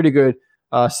 He's a pretty good,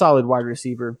 solid wide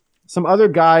receiver. Some other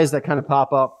guys that kind of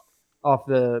pop up off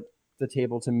the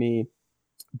table to me.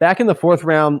 Back in the 4th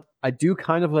round, I do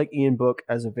kind of like Ian Book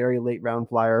as a very late round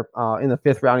flyer in the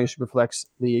 5th round in Superflex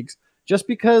leagues, just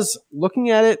because looking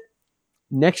at it,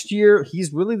 next year,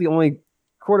 he's really the only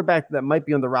quarterback that might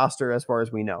be on the roster as far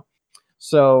as we know.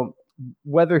 So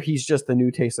whether he's just the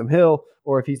new Taysom Hill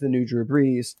or if he's the new Drew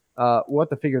Brees, we'll have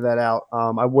to figure that out.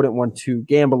 I wouldn't want to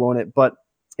gamble on it, but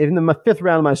in the 5th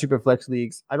round of my Superflex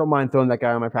leagues, I don't mind throwing that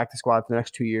guy on my practice squad for the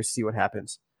next 2 years to see what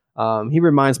happens. He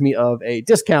reminds me of a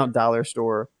discount dollar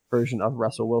store version of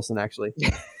Russell Wilson, actually.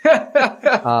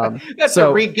 That's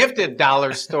a re-gifted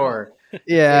dollar store.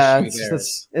 Yeah,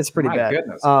 it's pretty bad.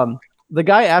 Goodness. The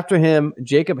guy after him,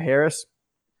 Jacob Harris,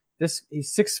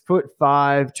 he's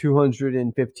 6'5",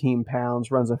 215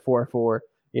 pounds, runs a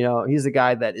 4.4. He's a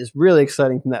guy that is really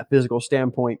exciting from that physical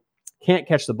standpoint. Can't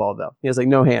catch the ball though. He has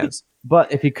no hands.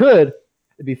 But if he could,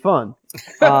 it'd be fun.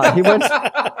 He went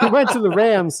to the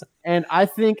Rams, and I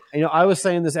think I was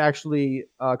saying this actually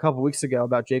a couple weeks ago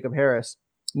about Jacob Harris.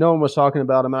 No one was talking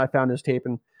about him, and I found his tape,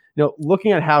 and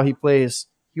looking at how he plays,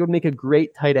 he would make a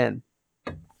great tight end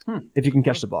if you can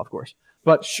catch the ball, of course.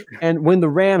 But and when the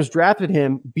Rams drafted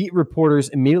him, beat reporters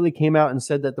immediately came out and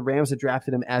said that the Rams had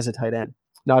drafted him as a tight end,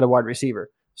 not a wide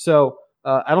receiver. So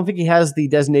I don't think he has the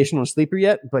designation on sleeper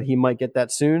yet, but he might get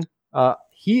that soon.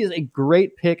 He is a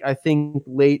great pick, I think,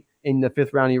 late in the 5th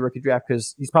round of your rookie draft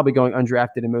because he's probably going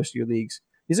undrafted in most of your leagues.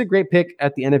 He's a great pick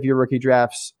at the end of your rookie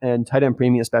drafts and tight end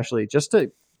premium especially, just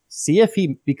to see if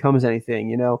he becomes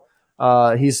anything.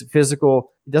 He's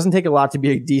physical. It doesn't take a lot to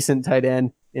be a decent tight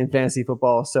end in fantasy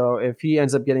football. So if he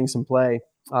ends up getting some play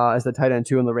as the tight end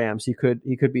 2 in the Rams, he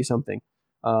could be something.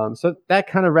 So that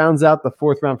kind of rounds out the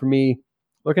 4th round for me.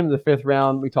 Looking at the 5th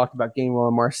round, we talked about Gainwell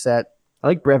and Marset. I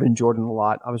like Brevin Jordan a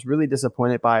lot. I was really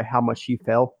disappointed by how much he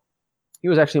fell. He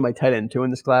was actually my tight end 2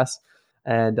 in this class,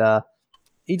 and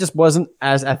he just wasn't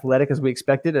as athletic as we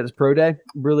expected at his pro day.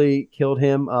 Really killed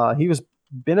him. He was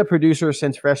been a producer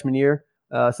since freshman year.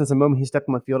 Since the moment he stepped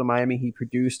on the field at Miami, he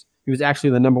produced. He was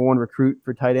actually the number 1 recruit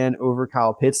for tight end over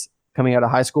Kyle Pitts coming out of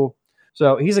high school.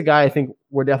 So he's a guy I think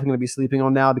we're definitely going to be sleeping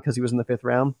on now because he was in the 5th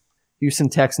round. Houston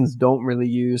Texans don't really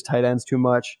use tight ends too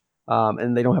much,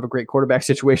 and they don't have a great quarterback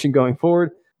situation going forward.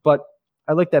 But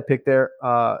I like that pick there.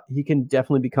 He can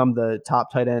definitely become the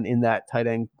top tight end in that tight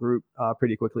end group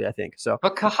pretty quickly, I think. So,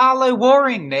 but Kahale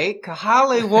Warring, Nate.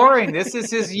 Kahale Warring. This is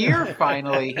his year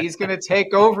finally. He's going to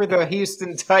take over the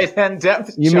Houston tight end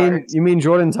depth chart. You mean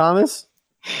Jordan Thomas?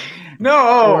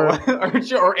 No,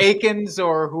 or Akins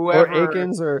or whoever. Or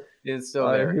Akins or is still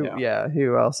there.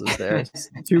 Who else is there?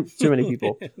 too many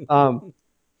people.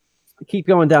 Keep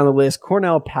going down the list.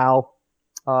 Cornell Powell.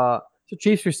 So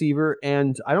Chiefs receiver,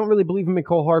 and I don't really believe in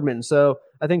Mecole Hardman. So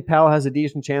I think Powell has a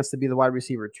decent chance to be the wide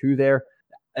receiver 2 there.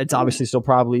 It's obviously still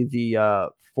probably the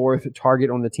 4th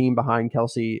target on the team behind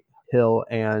Kelsey Hill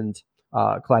and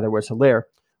Clyde Edwards-Helaire.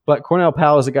 But Cornell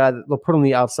Powell is a guy that they'll put on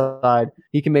the outside.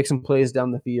 He can make some plays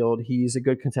down the field. He's a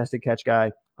good contested catch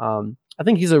guy. I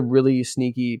think he's a really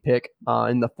sneaky pick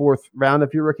in the 4th round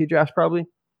of your rookie draft, probably.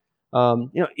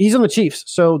 He's on the Chiefs,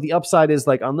 so the upside is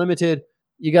like unlimited.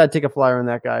 You got to take a flyer on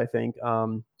that guy, I think.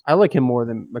 I like him more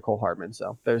than McCole Hardman,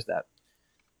 so there's that.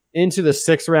 Into the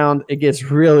 6th round, it gets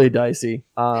really dicey.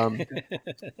 Going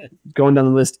down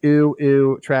the list,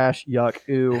 ooh, trash, yuck,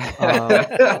 ooh.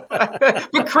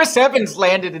 But Chris Evans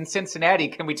landed in Cincinnati.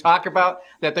 Can we talk about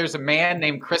that? There's a man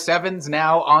named Chris Evans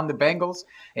now on the Bengals.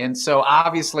 And so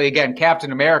obviously, again,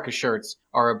 Captain America shirts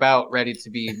are about ready to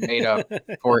be made up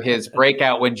for his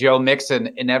breakout when Joe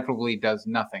Mixon inevitably does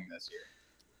nothing this year.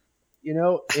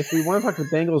 If we want to talk to the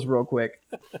Bengals real quick,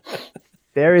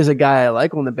 there is a guy I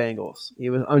like on the Bengals. He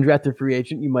was an undrafted free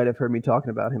agent. You might have heard me talking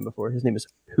about him before. His name is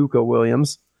Puka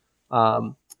Williams.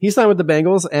 He signed with the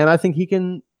Bengals, and I think he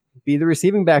can be the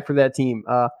receiving back for that team.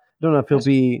 I don't know if he'll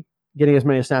be getting as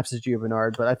many snaps as Gio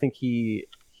Bernard, but I think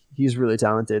he's really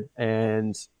talented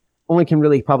and only can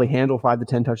really probably handle 5 to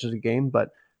 10 touches a game. But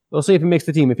we'll see if he makes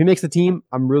the team. If he makes the team,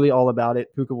 I'm really all about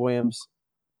it. Puka Williams.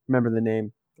 Remember the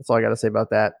name. That's all I got to say about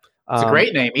that. It's a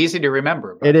great name. Easy to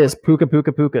remember. It is. Puka.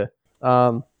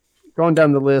 Going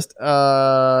down the list,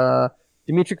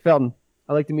 Demetric Felton.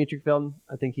 I like Demetric Felton.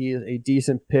 I think he is a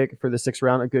decent pick for the 6th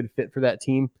round, a good fit for that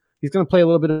team. He's going to play a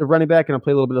little bit of running back and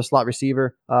play a little bit of slot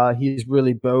receiver. He's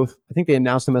really both. I think they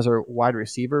announced him as a wide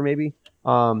receiver maybe.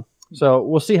 So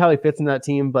we'll see how he fits in that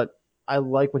team, but I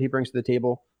like what he brings to the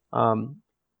table.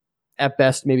 At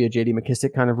best, maybe a J.D.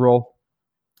 McKissick kind of role.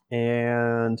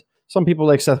 And some people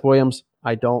like Seth Williams.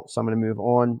 I don't, so I'm going to move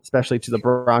on, especially to the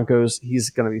Broncos.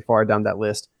 He's going to be far down that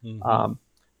list. Mm-hmm.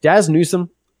 Daz Newsome.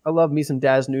 I love me some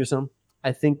Daz Newsome.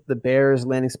 I think the Bears'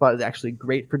 landing spot is actually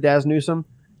great for Daz Newsome.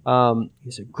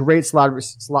 He's a great slot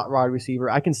wide receiver.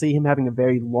 I can see him having a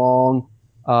very long,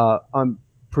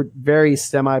 very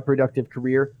semi-productive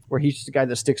career where he's just a guy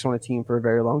that sticks on a team for a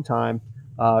very long time,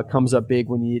 comes up big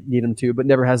when you need him to, but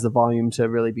never has the volume to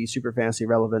really be super fantasy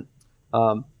relevant.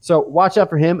 So watch out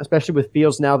for him, especially with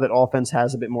Fields now that offense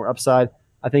has a bit more upside.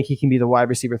 I think he can be the wide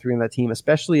receiver 3 on that team,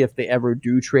 especially if they ever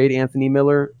do trade Anthony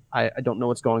Miller. I don't know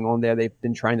what's going on there. They've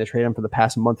been trying to trade him for the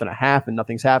past month and a half and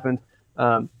nothing's happened.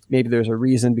 Maybe there's a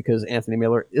reason because Anthony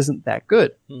Miller isn't that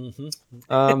good.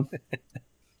 Mm-hmm.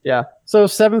 Yeah. So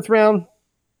 7th round,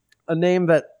 a name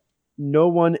that no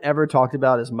one ever talked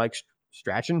about is Mike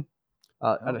Strachan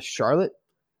out of Charlotte.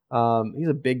 He's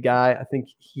a big guy. I think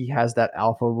he has that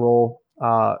alpha role,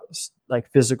 like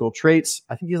physical traits.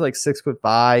 I think he's like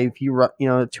 6'5". He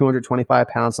 225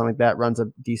 pounds, something like that. Runs a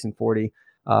decent 40.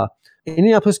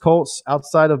 Indianapolis Colts,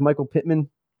 outside of Michael Pittman,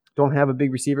 don't have a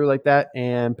big receiver like that.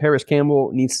 And Paris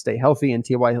Campbell needs to stay healthy, and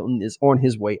T.Y. Hilton is on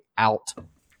his way out.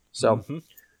 So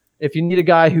if you need a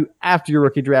guy who, after your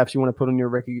rookie drafts, you want to put on your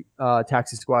rookie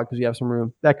taxi squad because you have some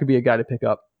room, that could be a guy to pick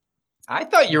up. I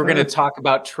thought you were going to talk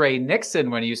about Trey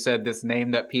Nixon when you said this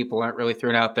name that people aren't really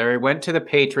throwing out there. He went to the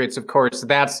Patriots, of course.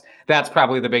 That's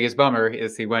probably the biggest bummer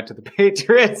is he went to the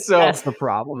Patriots. So that's the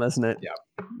problem, isn't it?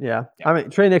 Yeah. I mean,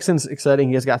 Trey Nixon's exciting.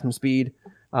 He has got some speed.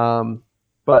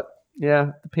 But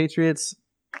yeah, the Patriots,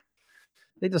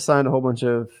 they just signed a whole bunch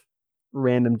of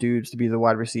random dudes to be the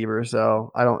wide receiver.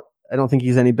 So I don't think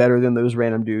he's any better than those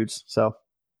random dudes. So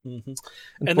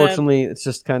unfortunately, it's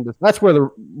just kind of that's where the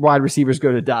wide receivers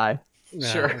go to die. Yeah,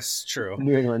 sure, it's true.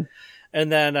 New England. And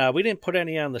then we didn't put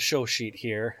any on the show sheet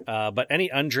here, but any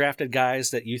undrafted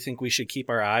guys that you think we should keep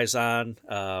our eyes on,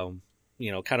 kind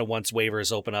of once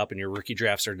waivers open up and your rookie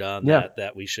drafts are done,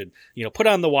 that we should, put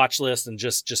on the watch list and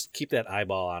just keep that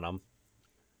eyeball on them.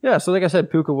 Yeah, so like I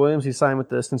said, Puka Williams, he signed with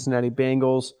the Cincinnati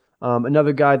Bengals.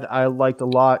 Another guy that I liked a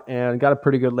lot and got a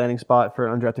pretty good landing spot for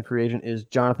an undrafted free agent is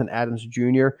Jonathan Adams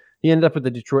Jr. He ended up with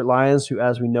the Detroit Lions, who,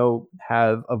 as we know,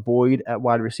 have a void at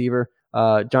wide receiver.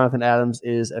 Jonathan Adams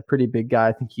is a pretty big guy.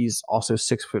 I think he's also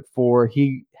 6'4".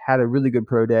 He had a really good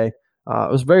pro day. I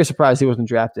was very surprised he wasn't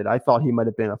drafted. I thought he might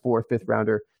have been a 4th or 5th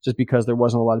rounder just because there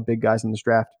wasn't a lot of big guys in this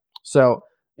draft. So,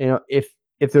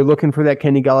 if they're looking for that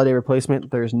Kenny Golladay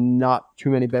replacement, there's not too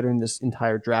many better in this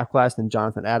entire draft class than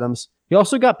Jonathan Adams. He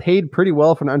also got paid pretty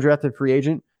well for an undrafted free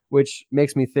agent, which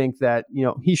makes me think that,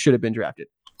 he should have been drafted.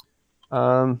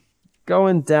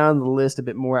 Going down the list a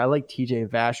bit more, I like TJ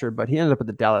Vasher, but he ended up with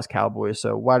the Dallas Cowboys,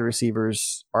 so wide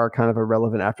receivers are kind of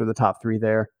irrelevant after the top 3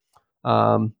 there.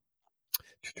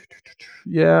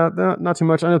 Yeah, not too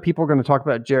much. I know people are going to talk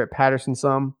about Jarrett Patterson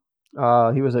some.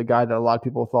 He was a guy that a lot of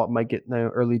people thought might get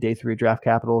early day 3 draft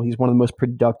capital. He's one of the most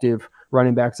productive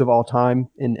running backs of all time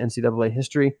in NCAA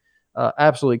history.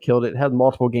 Absolutely killed it. Had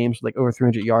multiple games with like over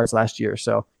 300 yards last year.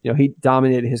 So, he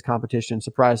dominated his competition.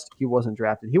 Surprised he wasn't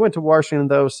drafted. He went to Washington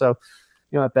though. So,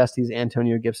 at best he's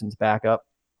Antonio Gibson's backup.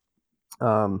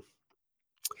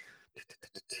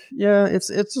 Yeah, it's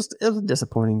a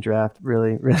disappointing draft.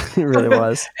 Really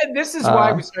was. And this is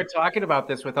why we start talking about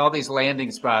this with all these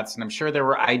landing spots. And I'm sure there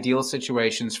were ideal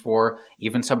situations for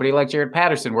even somebody like Jaret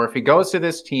Patterson, where if he goes to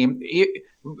this team,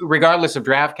 regardless of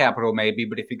draft capital, maybe,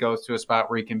 but if he goes to a spot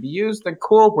where he can be used, then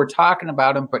cool, we're talking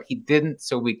about him, but he didn't,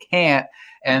 so we can't.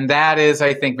 And that is,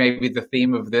 I think, maybe the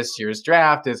theme of this year's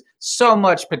draft is so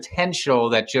much potential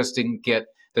that just didn't get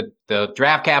the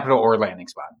draft capital or landing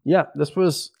spot. Yeah, this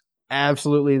was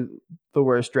absolutely the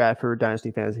worst draft for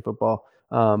Dynasty Fantasy Football,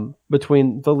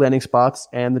 between the landing spots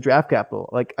and the draft capital.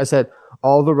 Like I said,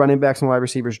 all the running backs and wide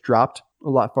receivers dropped a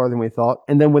lot farther than we thought.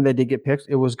 And then when they did get picked,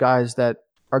 it was guys that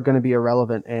are going to be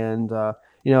irrelevant. And,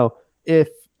 if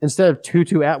instead of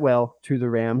Tutu Atwell to the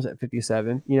Rams at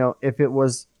 57, if it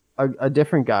was a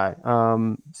different guy,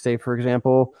 say, for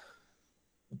example,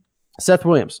 Seth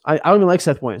Williams. I don't even like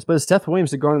Seth Williams, but if Seth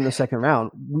Williams had gone in the second round,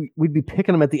 we'd be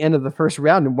picking him at the end of the first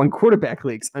round in one quarterback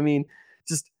leagues. I mean,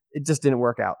 it just didn't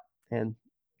work out. And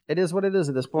it is what it is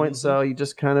at this point. Mm-hmm. So you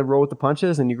just kind of roll with the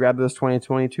punches and you grab those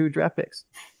 2022 draft picks.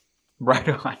 Right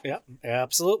on. Yeah,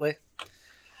 absolutely.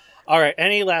 All right.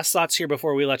 Any last thoughts here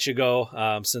before we let you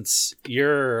go? Since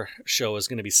your show is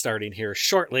going to be starting here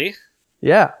shortly.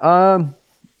 Yeah.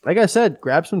 Like I said,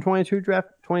 grab some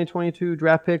 2022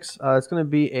 draft picks. It's going to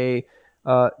be a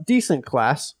decent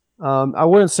class. I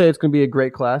wouldn't say it's going to be a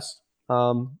great class,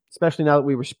 especially now that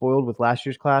we were spoiled with last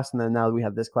year's class, and then now that we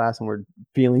have this class and we're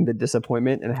feeling the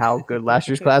disappointment and how good last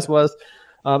year's class was.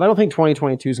 I don't think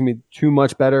 2022 is going to be too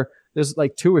much better. There's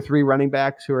like 2 or 3 running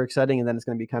backs who are exciting, and then it's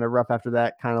going to be kind of rough after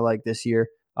that, kind of like this year.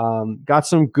 Got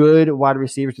some good wide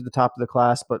receivers at the top of the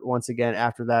class, but once again,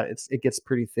 after that, it gets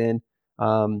pretty thin.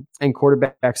 And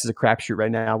quarterbacks is a crapshoot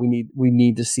right now. We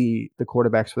need to see the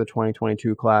quarterbacks for the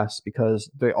 2022 class because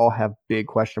they all have big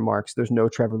question marks. There's no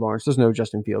Trevor Lawrence. There's no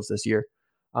Justin Fields this year.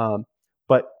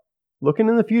 But looking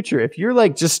in the future, if you're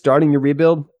like just starting your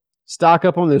rebuild, stock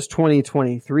up on those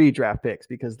 2023 draft picks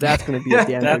because that's going to be a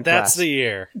damn good class. That's the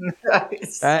year.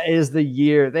 Nice. That is the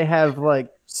year. They have like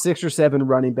 6 or 7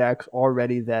 running backs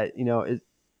already that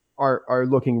are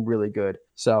looking really good.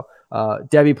 So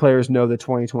Devy players know the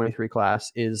 2023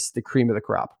 class is the cream of the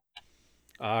crop.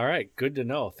 All right. Good to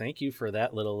know. Thank you for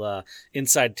that little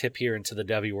inside tip here into the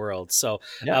Devy world. So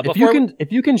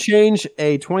if you can change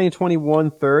a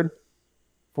 2021 third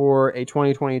for a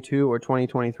 2022 or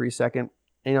 2023 second,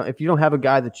 if you don't have a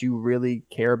guy that you really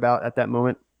care about at that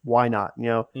moment, why not?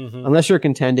 Unless you're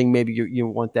contending, maybe you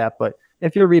want that. But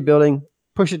if you're rebuilding,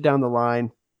 push it down the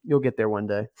line. You'll get there one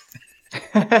day.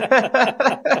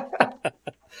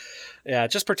 Yeah,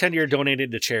 just pretend you're donating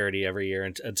to charity every year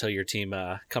until your team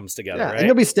comes together, right? And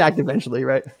you'll be stacked eventually,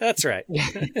 right? That's right.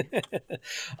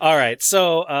 All right.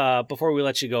 So before we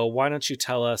let you go, why don't you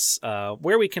tell us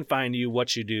where we can find you,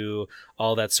 what you do,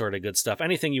 all that sort of good stuff.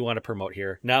 Anything you want to promote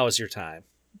here. Now is your time.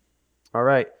 All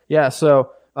right. Yeah,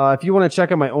 so if you want to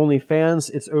check out my OnlyFans,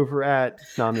 it's over at...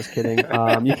 No, I'm just kidding.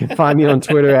 You can find me on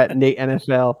Twitter at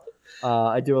NateNFL.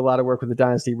 I do a lot of work with the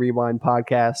Dynasty Rewind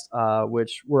podcast,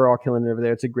 which we're all killing it over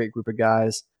there. It's a great group of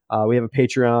guys. We have a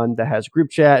Patreon that has group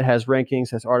chat, has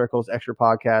rankings, has articles, extra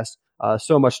podcasts,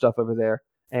 so much stuff over there.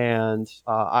 And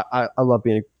I love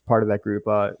being a part of that group.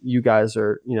 You guys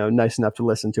are nice enough to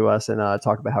listen to us and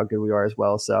talk about how good we are as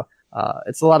well. So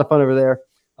it's a lot of fun over there.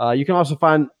 You can also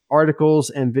find articles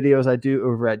and videos I do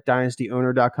over at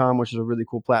dynastyowner.com, which is a really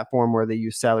cool platform where they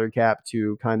use salary cap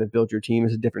to kind of build your team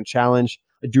as a different challenge.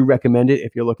 I do recommend it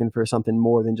if you're looking for something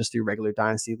more than just your regular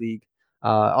Dynasty League.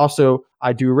 Also,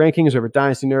 I do rankings over at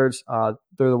Dynasty Nerds.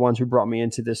 They're the ones who brought me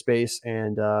into this space,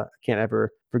 and I can't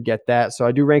ever forget that. So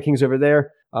I do rankings over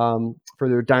there for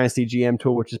their Dynasty GM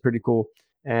tool, which is pretty cool.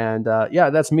 And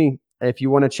that's me. If you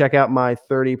want to check out my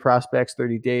 30 prospects,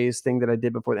 30 days thing that I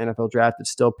did before the NFL draft,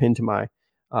 it's still pinned to my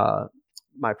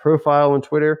profile on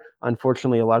Twitter.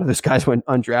 Unfortunately, a lot of those guys went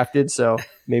undrafted, so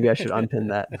maybe I should unpin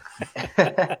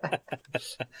that.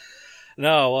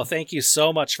 No, well, thank you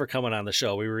so much for coming on the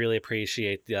show. We really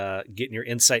appreciate getting your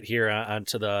insight here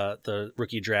onto the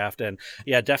rookie draft. And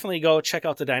yeah, definitely go check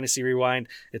out the Dynasty Rewind.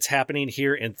 It's happening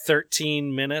here in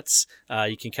 13 minutes.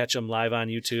 You can catch them live on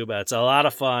YouTube. It's a lot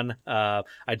of fun.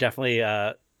 I definitely,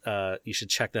 you should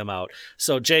check them out.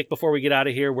 So Jake, before we get out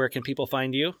of here, where can people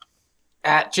find you?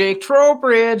 At Jake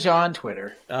Trowbridge on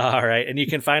Twitter. All right. And you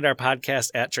can find our podcast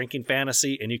at Drinking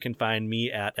Fantasy, and you can find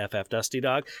me at FF Dusty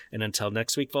Dog. And until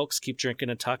next week, folks, keep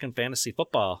drinking and talking fantasy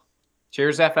football.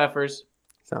 Cheers, FFers.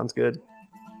 Sounds good.